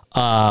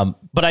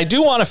 But I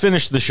do want to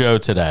finish the show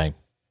today.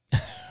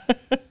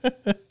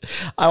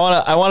 I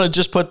want to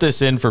just put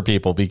this in for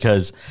people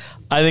because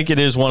I think it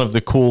is one of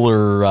the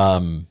cooler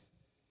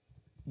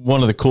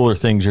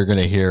things you're going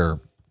to hear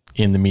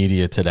in the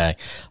media today.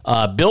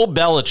 Bill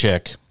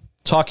Belichick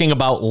talking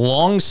about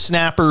long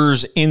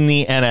snappers in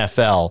the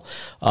NFL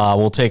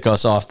will take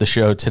us off the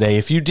show today.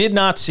 If you did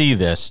not see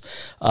this,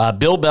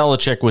 Bill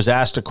Belichick was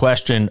asked a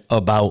question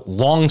about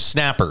long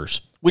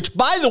snappers, which,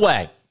 by the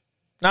way,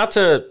 not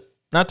to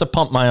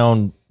pump my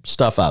own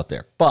stuff out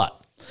there, but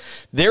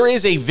there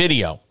is a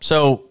video.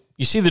 So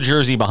you see the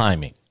jersey behind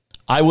me.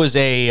 I was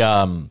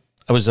a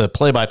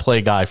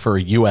play-by-play guy for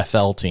a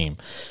UFL team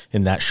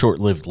in that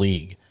short-lived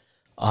league.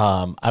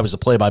 I was a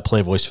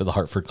play-by-play voice for the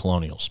Hartford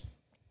Colonials.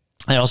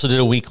 I also did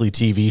a weekly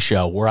TV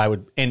show where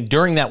and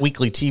during that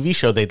weekly TV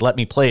show, they'd let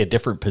me play a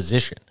different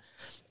position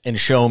and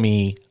show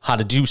me how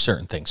to do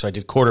certain things. So I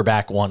did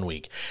quarterback one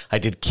week. I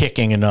did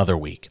kicking another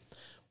week.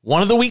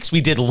 One of the weeks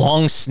we did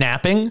long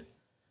snapping.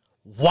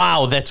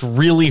 Wow, that's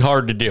really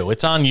hard to do.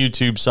 It's on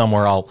YouTube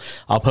somewhere. I'll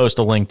post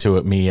a link to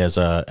it, me as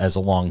a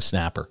long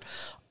snapper.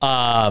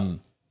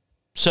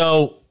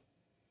 So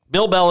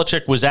Bill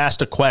Belichick was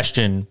asked a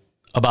question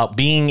about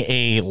being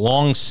a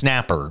long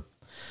snapper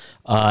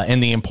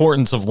and the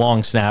importance of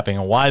long snapping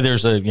and why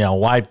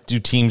why do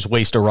teams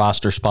waste a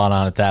roster spot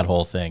on it, that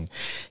whole thing.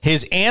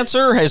 His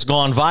answer has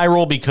gone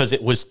viral because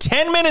it was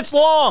 10 minutes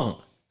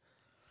long.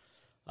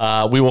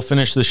 We will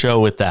finish the show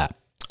with that.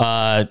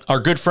 Our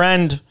good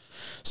friend,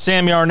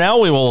 Sam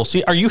Yarnell, we will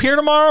see. Are you here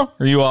tomorrow? Or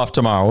are you off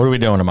tomorrow? What are we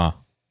doing tomorrow?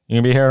 You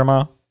going to be here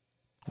tomorrow?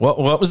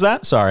 What was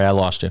that? Sorry, I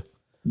lost you.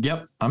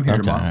 Yep, I'm here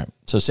tomorrow. Right.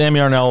 So Sam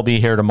Yarnell will be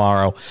here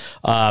tomorrow.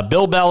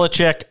 Bill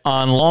Belichick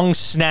on long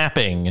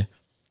snapping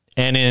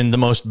and in the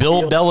most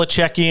Bill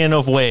Belichickian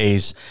of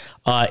ways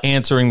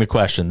answering the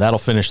question. That'll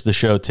finish the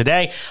show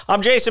today.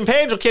 I'm Jason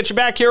Page. We'll catch you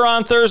back here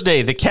on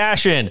Thursday. The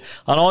Cash In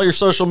on all your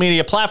social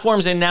media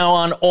platforms and now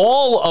on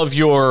all of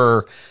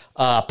your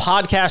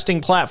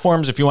podcasting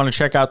platforms if you want to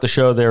check out the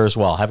show there as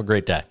well. Have a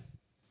great day.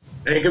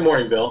 Hey, good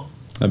morning, Bill.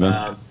 Hi,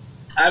 man.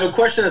 I have a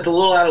question that's a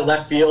little out of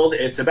left field.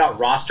 It's about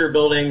roster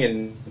building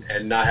and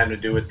not having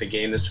to do with the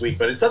game this week,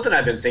 but it's something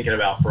I've been thinking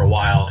about for a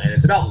while, and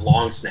it's about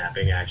long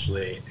snapping,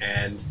 actually.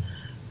 And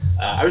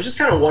I was just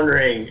kind of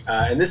wondering,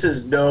 and this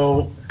is with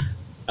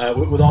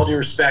all due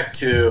respect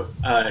to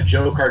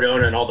Joe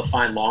Cardona and all the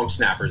fine long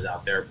snappers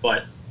out there,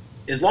 but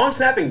is long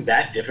snapping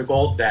that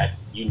difficult that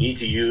you need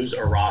to use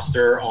a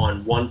roster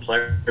on one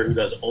player who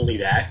does only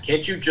that?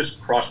 Can't you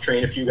just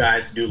cross-train a few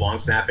guys to do long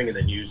snapping and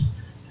then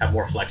have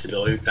more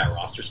flexibility with that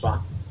roster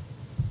spot?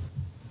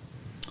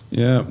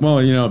 Yeah, well,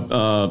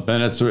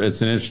 Ben, it's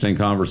an interesting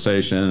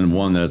conversation and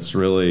one that's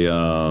really,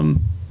 I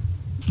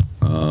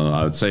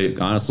would say,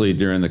 honestly,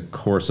 during the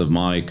course of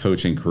my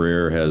coaching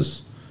career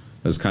has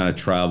kind of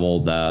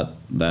traveled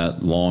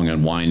that long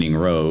and winding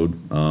road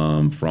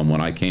from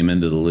when I came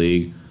into the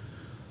league.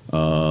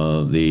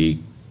 The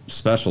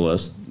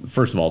specialists,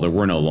 first of all, there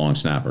were no long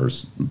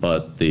snappers,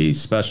 but the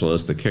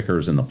specialists, the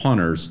kickers and the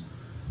punters,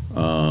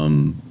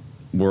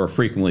 were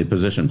frequently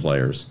position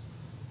players.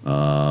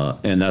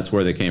 And that's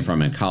where they came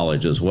from in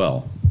college as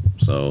well.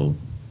 So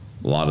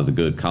a lot of the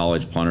good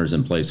college punters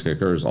and place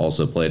kickers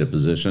also played a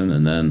position.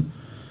 And then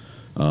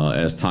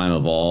as time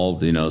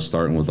evolved,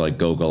 starting with like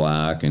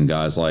Gogolak and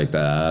guys like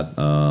that,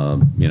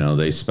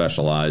 they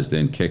specialized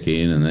in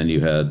kicking. And then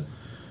you had,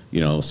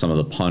 some of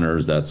the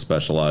punters that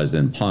specialized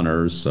in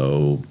punters.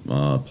 So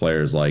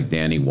players like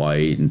Danny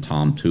White and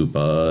Tom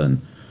Tupa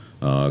and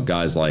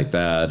guys like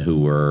that who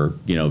were,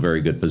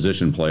 very good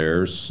position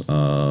players,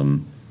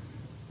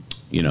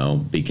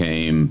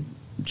 became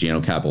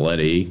Gino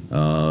Cappelletti.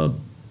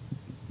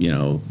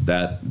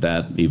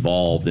 That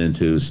evolved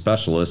into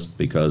specialists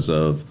because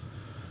of,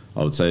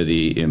 I would say,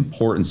 the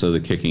importance of the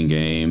kicking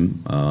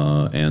game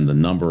and the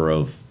number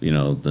of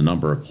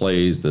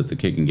plays that the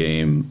kicking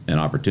game and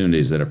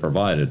opportunities that it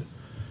provided.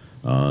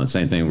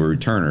 Same thing with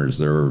returners.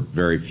 There were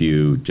very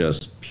few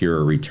just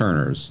pure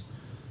returners.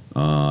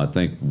 I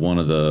think one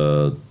of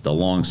the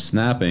long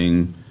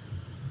snapping,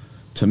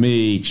 to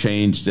me,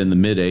 changed in the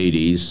mid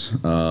 '80s,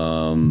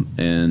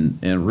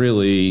 and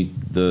really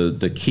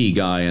the key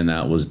guy in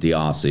that was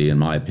Diassi, in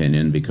my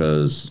opinion,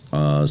 because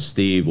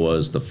Steve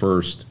was the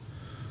first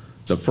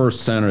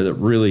center that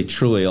really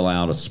truly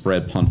allowed a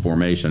spread punt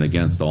formation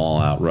against the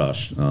all-out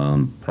rush.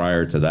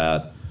 Prior to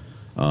that,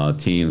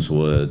 teams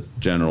would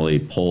generally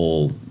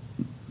pull.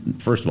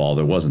 First of all,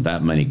 there wasn't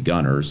that many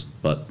gunners,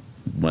 but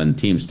when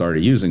teams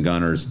started using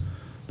gunners,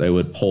 they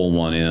would pull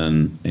one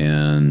in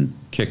and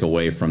kick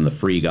away from the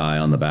free guy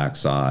on the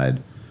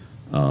backside.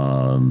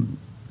 And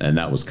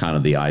that was kind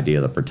of the idea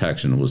of the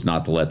protection, was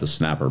not to let the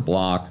snapper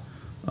block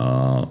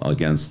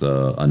against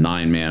a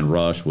nine-man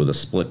rush with a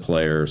split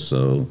player.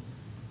 So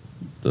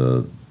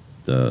the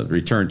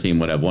return team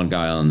would have one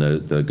guy on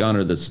the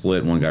gunner that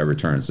split, one guy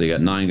returns. So you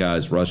got 9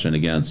 guys rushing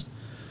against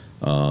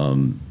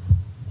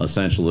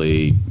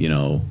essentially,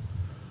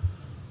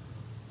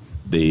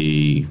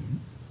 the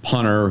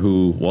punter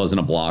who wasn't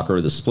a blocker,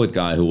 the split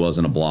guy who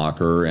wasn't a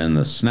blocker, and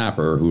the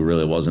snapper who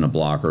really wasn't a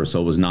blocker. So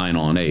it was 9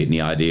 on 8, and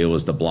the idea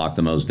was to block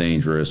the most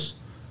dangerous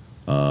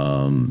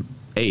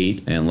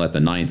 8 and let the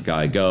 9th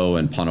guy go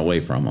and punt away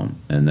from them.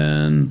 And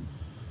then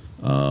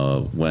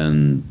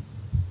when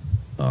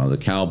the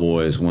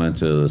Cowboys went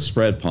to the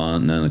spread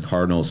punt, and then the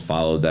Cardinals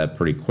followed that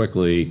pretty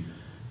quickly,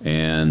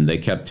 and they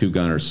kept 2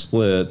 gunners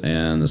split,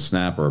 and the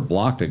snapper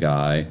blocked a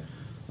guy,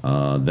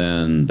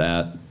 then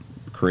that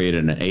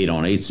created an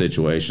 8-on-8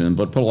 situation,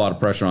 but put a lot of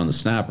pressure on the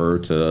snapper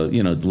to,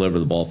 deliver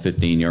the ball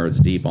 15 yards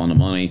deep on the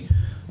money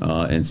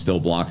and still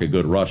block a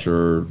good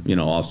rusher,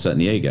 offsetting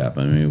the A-gap.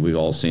 I mean, we've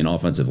all seen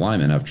offensive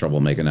linemen have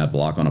trouble making that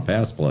block on a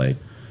pass play.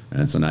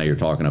 And so now you're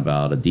talking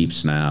about a deep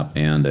snap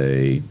and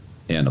a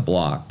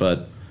block.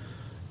 But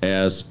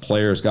as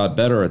players got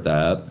better at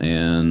that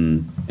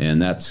and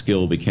that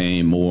skill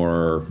became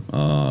more,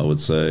 I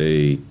would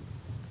say,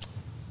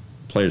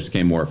 players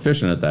became more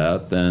efficient at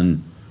that,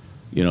 then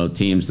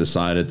teams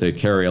decided to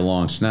carry a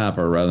long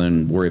snapper rather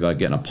than worry about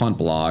getting a punt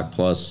block.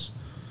 Plus,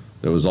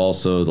 there was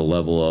also the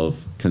level of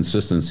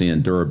consistency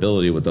and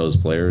durability with those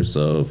players.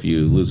 So if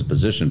you lose a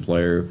position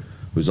player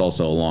who's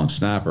also a long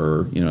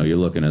snapper, you're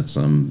looking at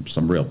some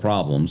real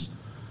problems.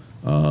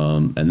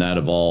 And that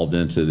evolved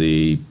into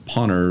the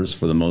punters,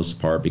 for the most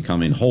part,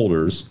 becoming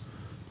holders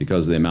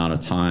because of the amount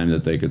of time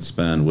that they could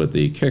spend with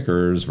the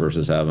kickers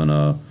versus having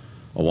a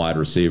wide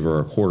receiver or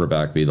a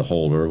quarterback be the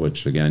holder,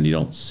 which, again, you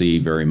don't see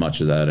very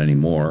much of that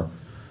anymore.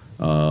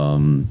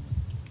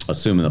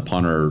 Assuming the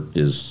punter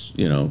is,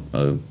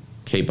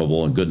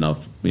 capable and good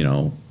enough,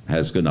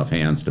 has good enough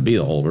hands to be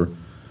the holder.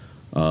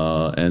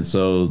 And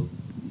so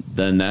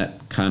then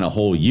that kind of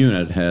whole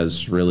unit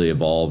has really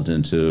evolved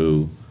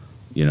into,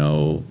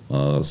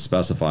 a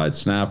specified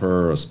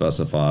snapper, a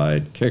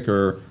specified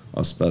kicker,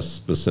 a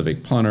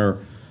specific punter,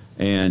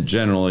 and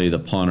generally the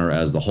punter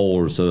as the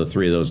holder, so the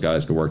 3 of those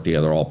guys could work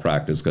together all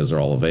practice because they're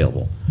all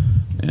available.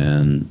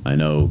 And I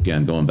know,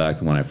 again, going back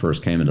to when I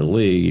first came into the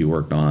league, you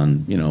worked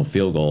on,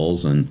 field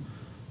goals, and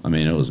I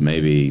mean, it was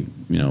maybe,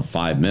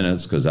 5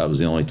 minutes because that was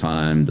the only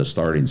time the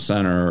starting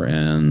center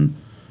and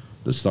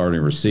the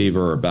starting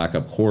receiver or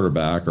backup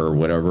quarterback or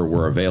whatever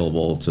were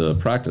available to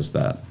practice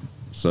that.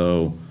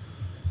 So,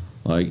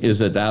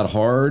 is it that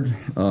hard?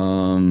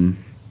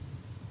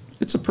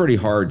 It's a pretty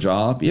hard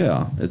job.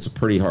 Yeah, it's a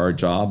pretty hard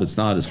job. It's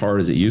not as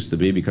hard as it used to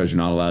be because you're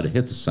not allowed to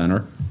hit the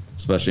center,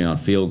 especially on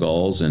field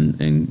goals and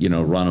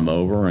run them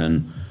over.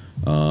 And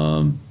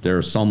there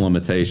are some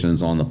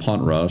limitations on the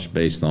punt rush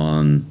based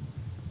on,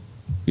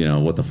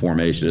 what the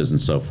formation is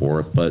and so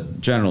forth.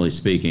 But generally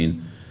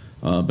speaking,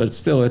 but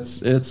still,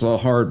 it's a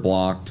hard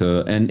block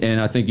to, and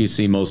I think you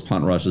see most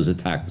punt rushes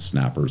attack the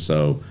snapper.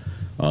 So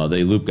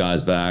they loop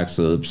guys back,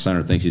 so the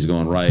center thinks he's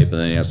going right, but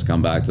then he has to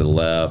come back to the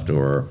left,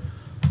 or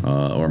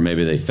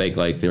maybe they fake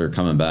like they're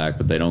coming back,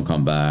 but they don't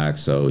come back.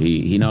 So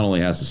he not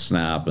only has to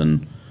snap,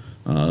 and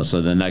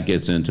so then that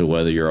gets into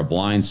whether you're a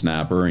blind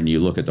snapper and you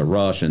look at the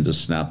rush and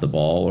just snap the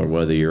ball, or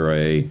whether you're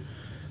a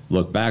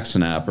look back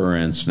snapper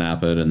and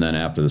snap it, and then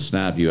after the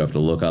snap you have to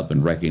look up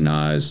and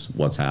recognize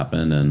what's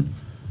happened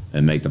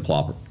and make the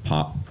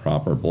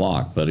proper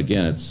block. But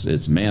again,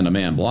 it's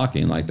man-to-man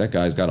blocking. Like, that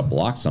guy's got to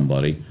block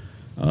somebody,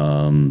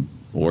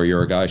 or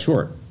you're a guy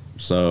short.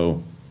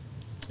 So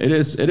it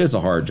is a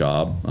hard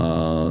job,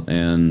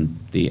 and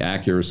the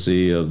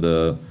accuracy of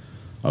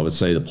I would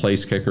say the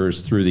place kickers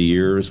through the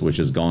years, which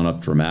has gone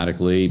up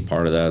dramatically.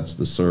 Part of that's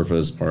the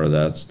surface, part of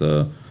that's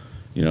the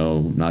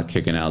not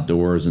kicking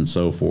outdoors and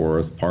so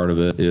forth. Part of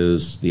it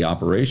is the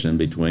operation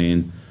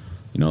between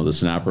the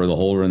snapper, the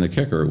holder, and the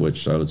kicker,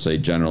 which I would say,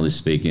 generally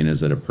speaking,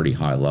 is at a pretty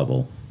high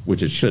level,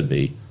 which it should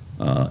be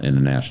in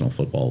the National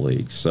Football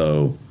League.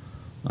 So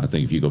I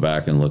think if you go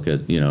back and look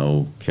at,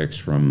 kicks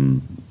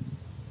from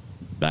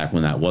back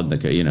when that wasn't the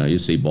case, you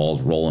see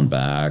balls rolling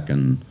back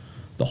and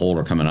the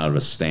holder coming out of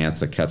a stance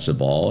to catch the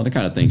ball, and the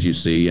kind of things you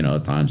see,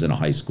 at times in a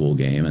high school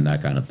game and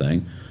that kind of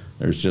thing.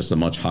 There's just a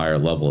much higher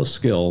level of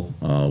skill,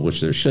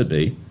 which there should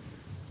be.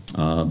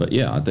 But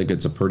yeah, I think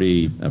it's a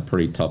pretty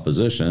tough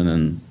position,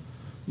 and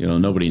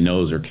nobody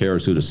knows or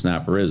cares who the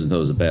snapper is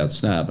until it's a bad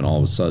snap, and all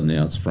of a sudden,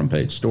 it's a front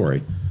page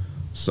story.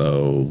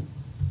 So,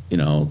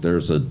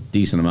 there's a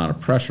decent amount of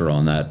pressure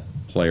on that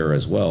player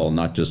as well,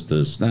 not just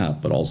to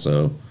snap, but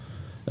also,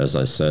 as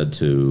I said,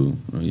 to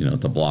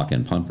block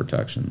and punt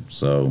protection.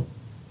 So,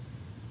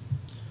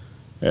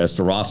 as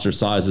the roster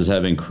sizes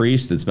have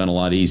increased, it's been a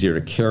lot easier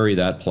to carry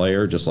that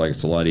player, just like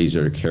it's a lot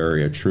easier to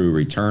carry a true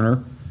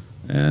returner.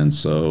 And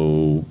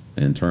so,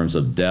 in terms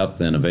of depth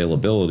and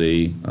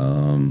availability,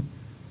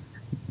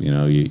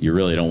 you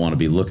really don't want to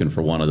be looking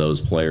for one of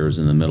those players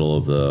in the middle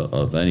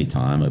of any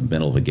time,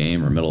 middle of a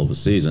game or middle of a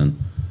season.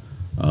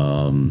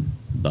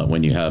 But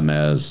when you have them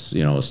as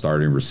a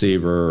starting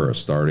receiver or a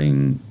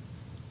starting,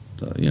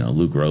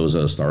 Luke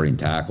Rosa, a starting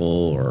tackle,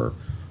 or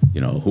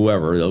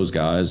whoever, those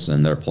guys,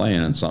 and they're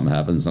playing and something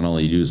happens, not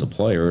only you lose a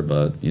player,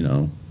 but,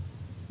 you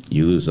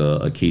lose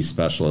a key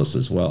specialist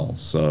as well.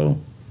 So,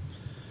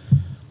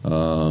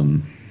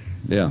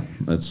 yeah,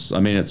 it's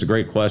a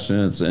great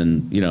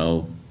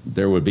question.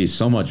 There would be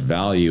so much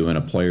value in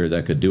a player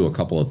that could do a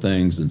couple of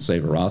things and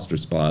save a roster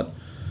spot.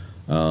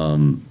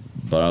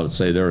 But I would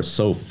say there are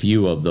so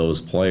few of those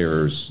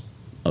players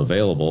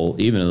available,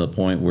 even to the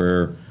point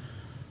where,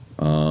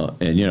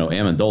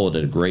 Amendola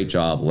did a great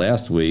job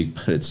last week,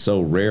 but it's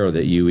so rare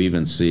that you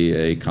even see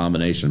a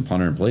combination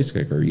punter and place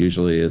kicker.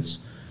 Usually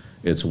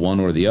it's one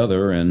or the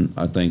other, and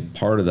I think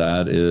part of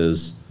that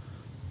is,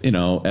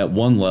 at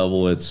one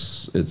level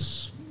it's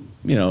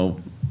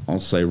I'll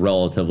say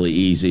relatively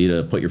easy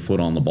to put your foot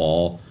on the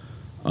ball,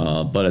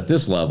 but at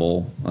this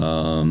level,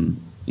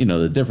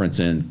 the difference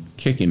in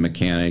kicking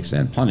mechanics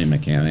and punting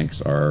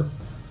mechanics are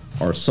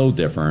so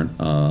different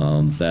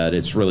that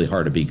it's really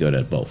hard to be good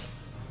at both.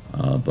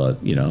 But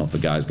if a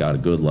guy's got a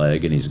good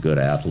leg and he's a good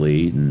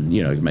athlete and he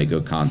can make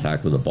good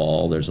contact with the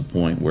ball, there's a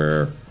point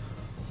where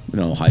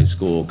high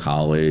school,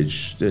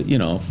 college,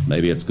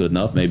 maybe it's good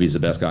enough. Maybe he's the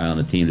best guy on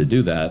the team to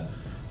do that.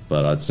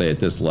 But I'd say at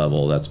this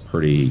level, that's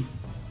pretty.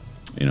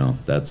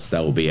 That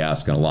will be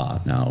asking a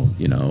lot. Now,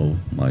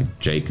 like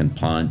Jay can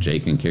punt, Jay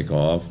can kick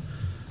off,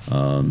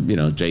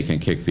 Jay can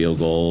kick field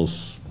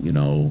goals,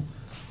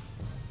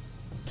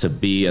 to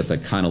be at the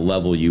kind of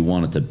level you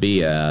want it to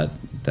be at,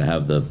 to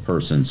have the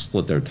person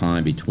split their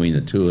time between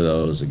the two of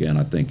those, again,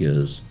 I think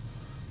is,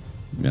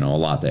 a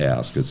lot to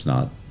ask. It's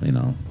not,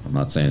 I'm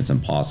not saying it's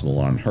impossible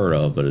or unheard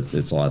of, but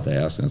it's a lot to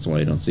ask, and that's why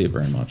you don't see it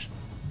very much.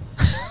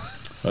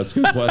 That's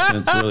a good question.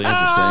 It's really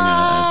interesting.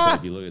 And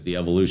if you look at the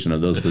evolution of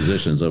those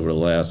positions over the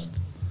last,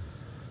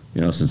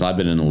 since I've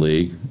been in the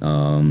league,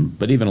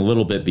 but even a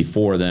little bit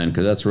before then,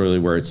 because that's really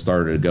where it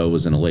started to go,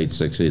 was in the late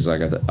 60s.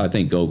 Like I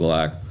think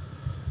Gogolak,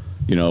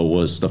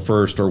 was the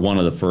first or one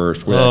of the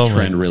first where that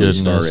trend really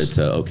started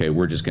to, okay,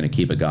 we're just going to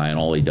keep a guy and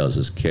all he does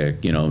is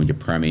kick, your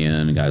Premian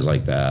and guys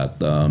like that.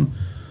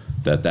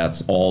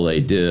 That's all they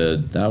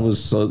did. It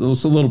was a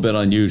little bit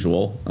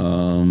unusual,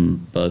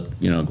 but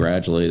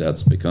gradually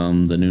that's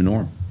become the new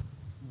norm.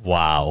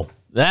 Wow,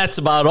 that's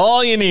about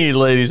all you need,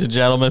 ladies and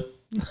gentlemen.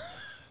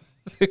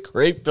 The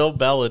great Bill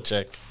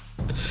Belichick.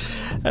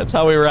 That's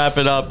how we wrap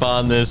it up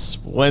on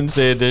this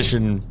Wednesday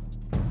edition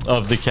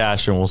of The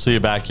Cash, and we'll see you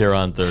back here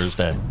on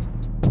Thursday.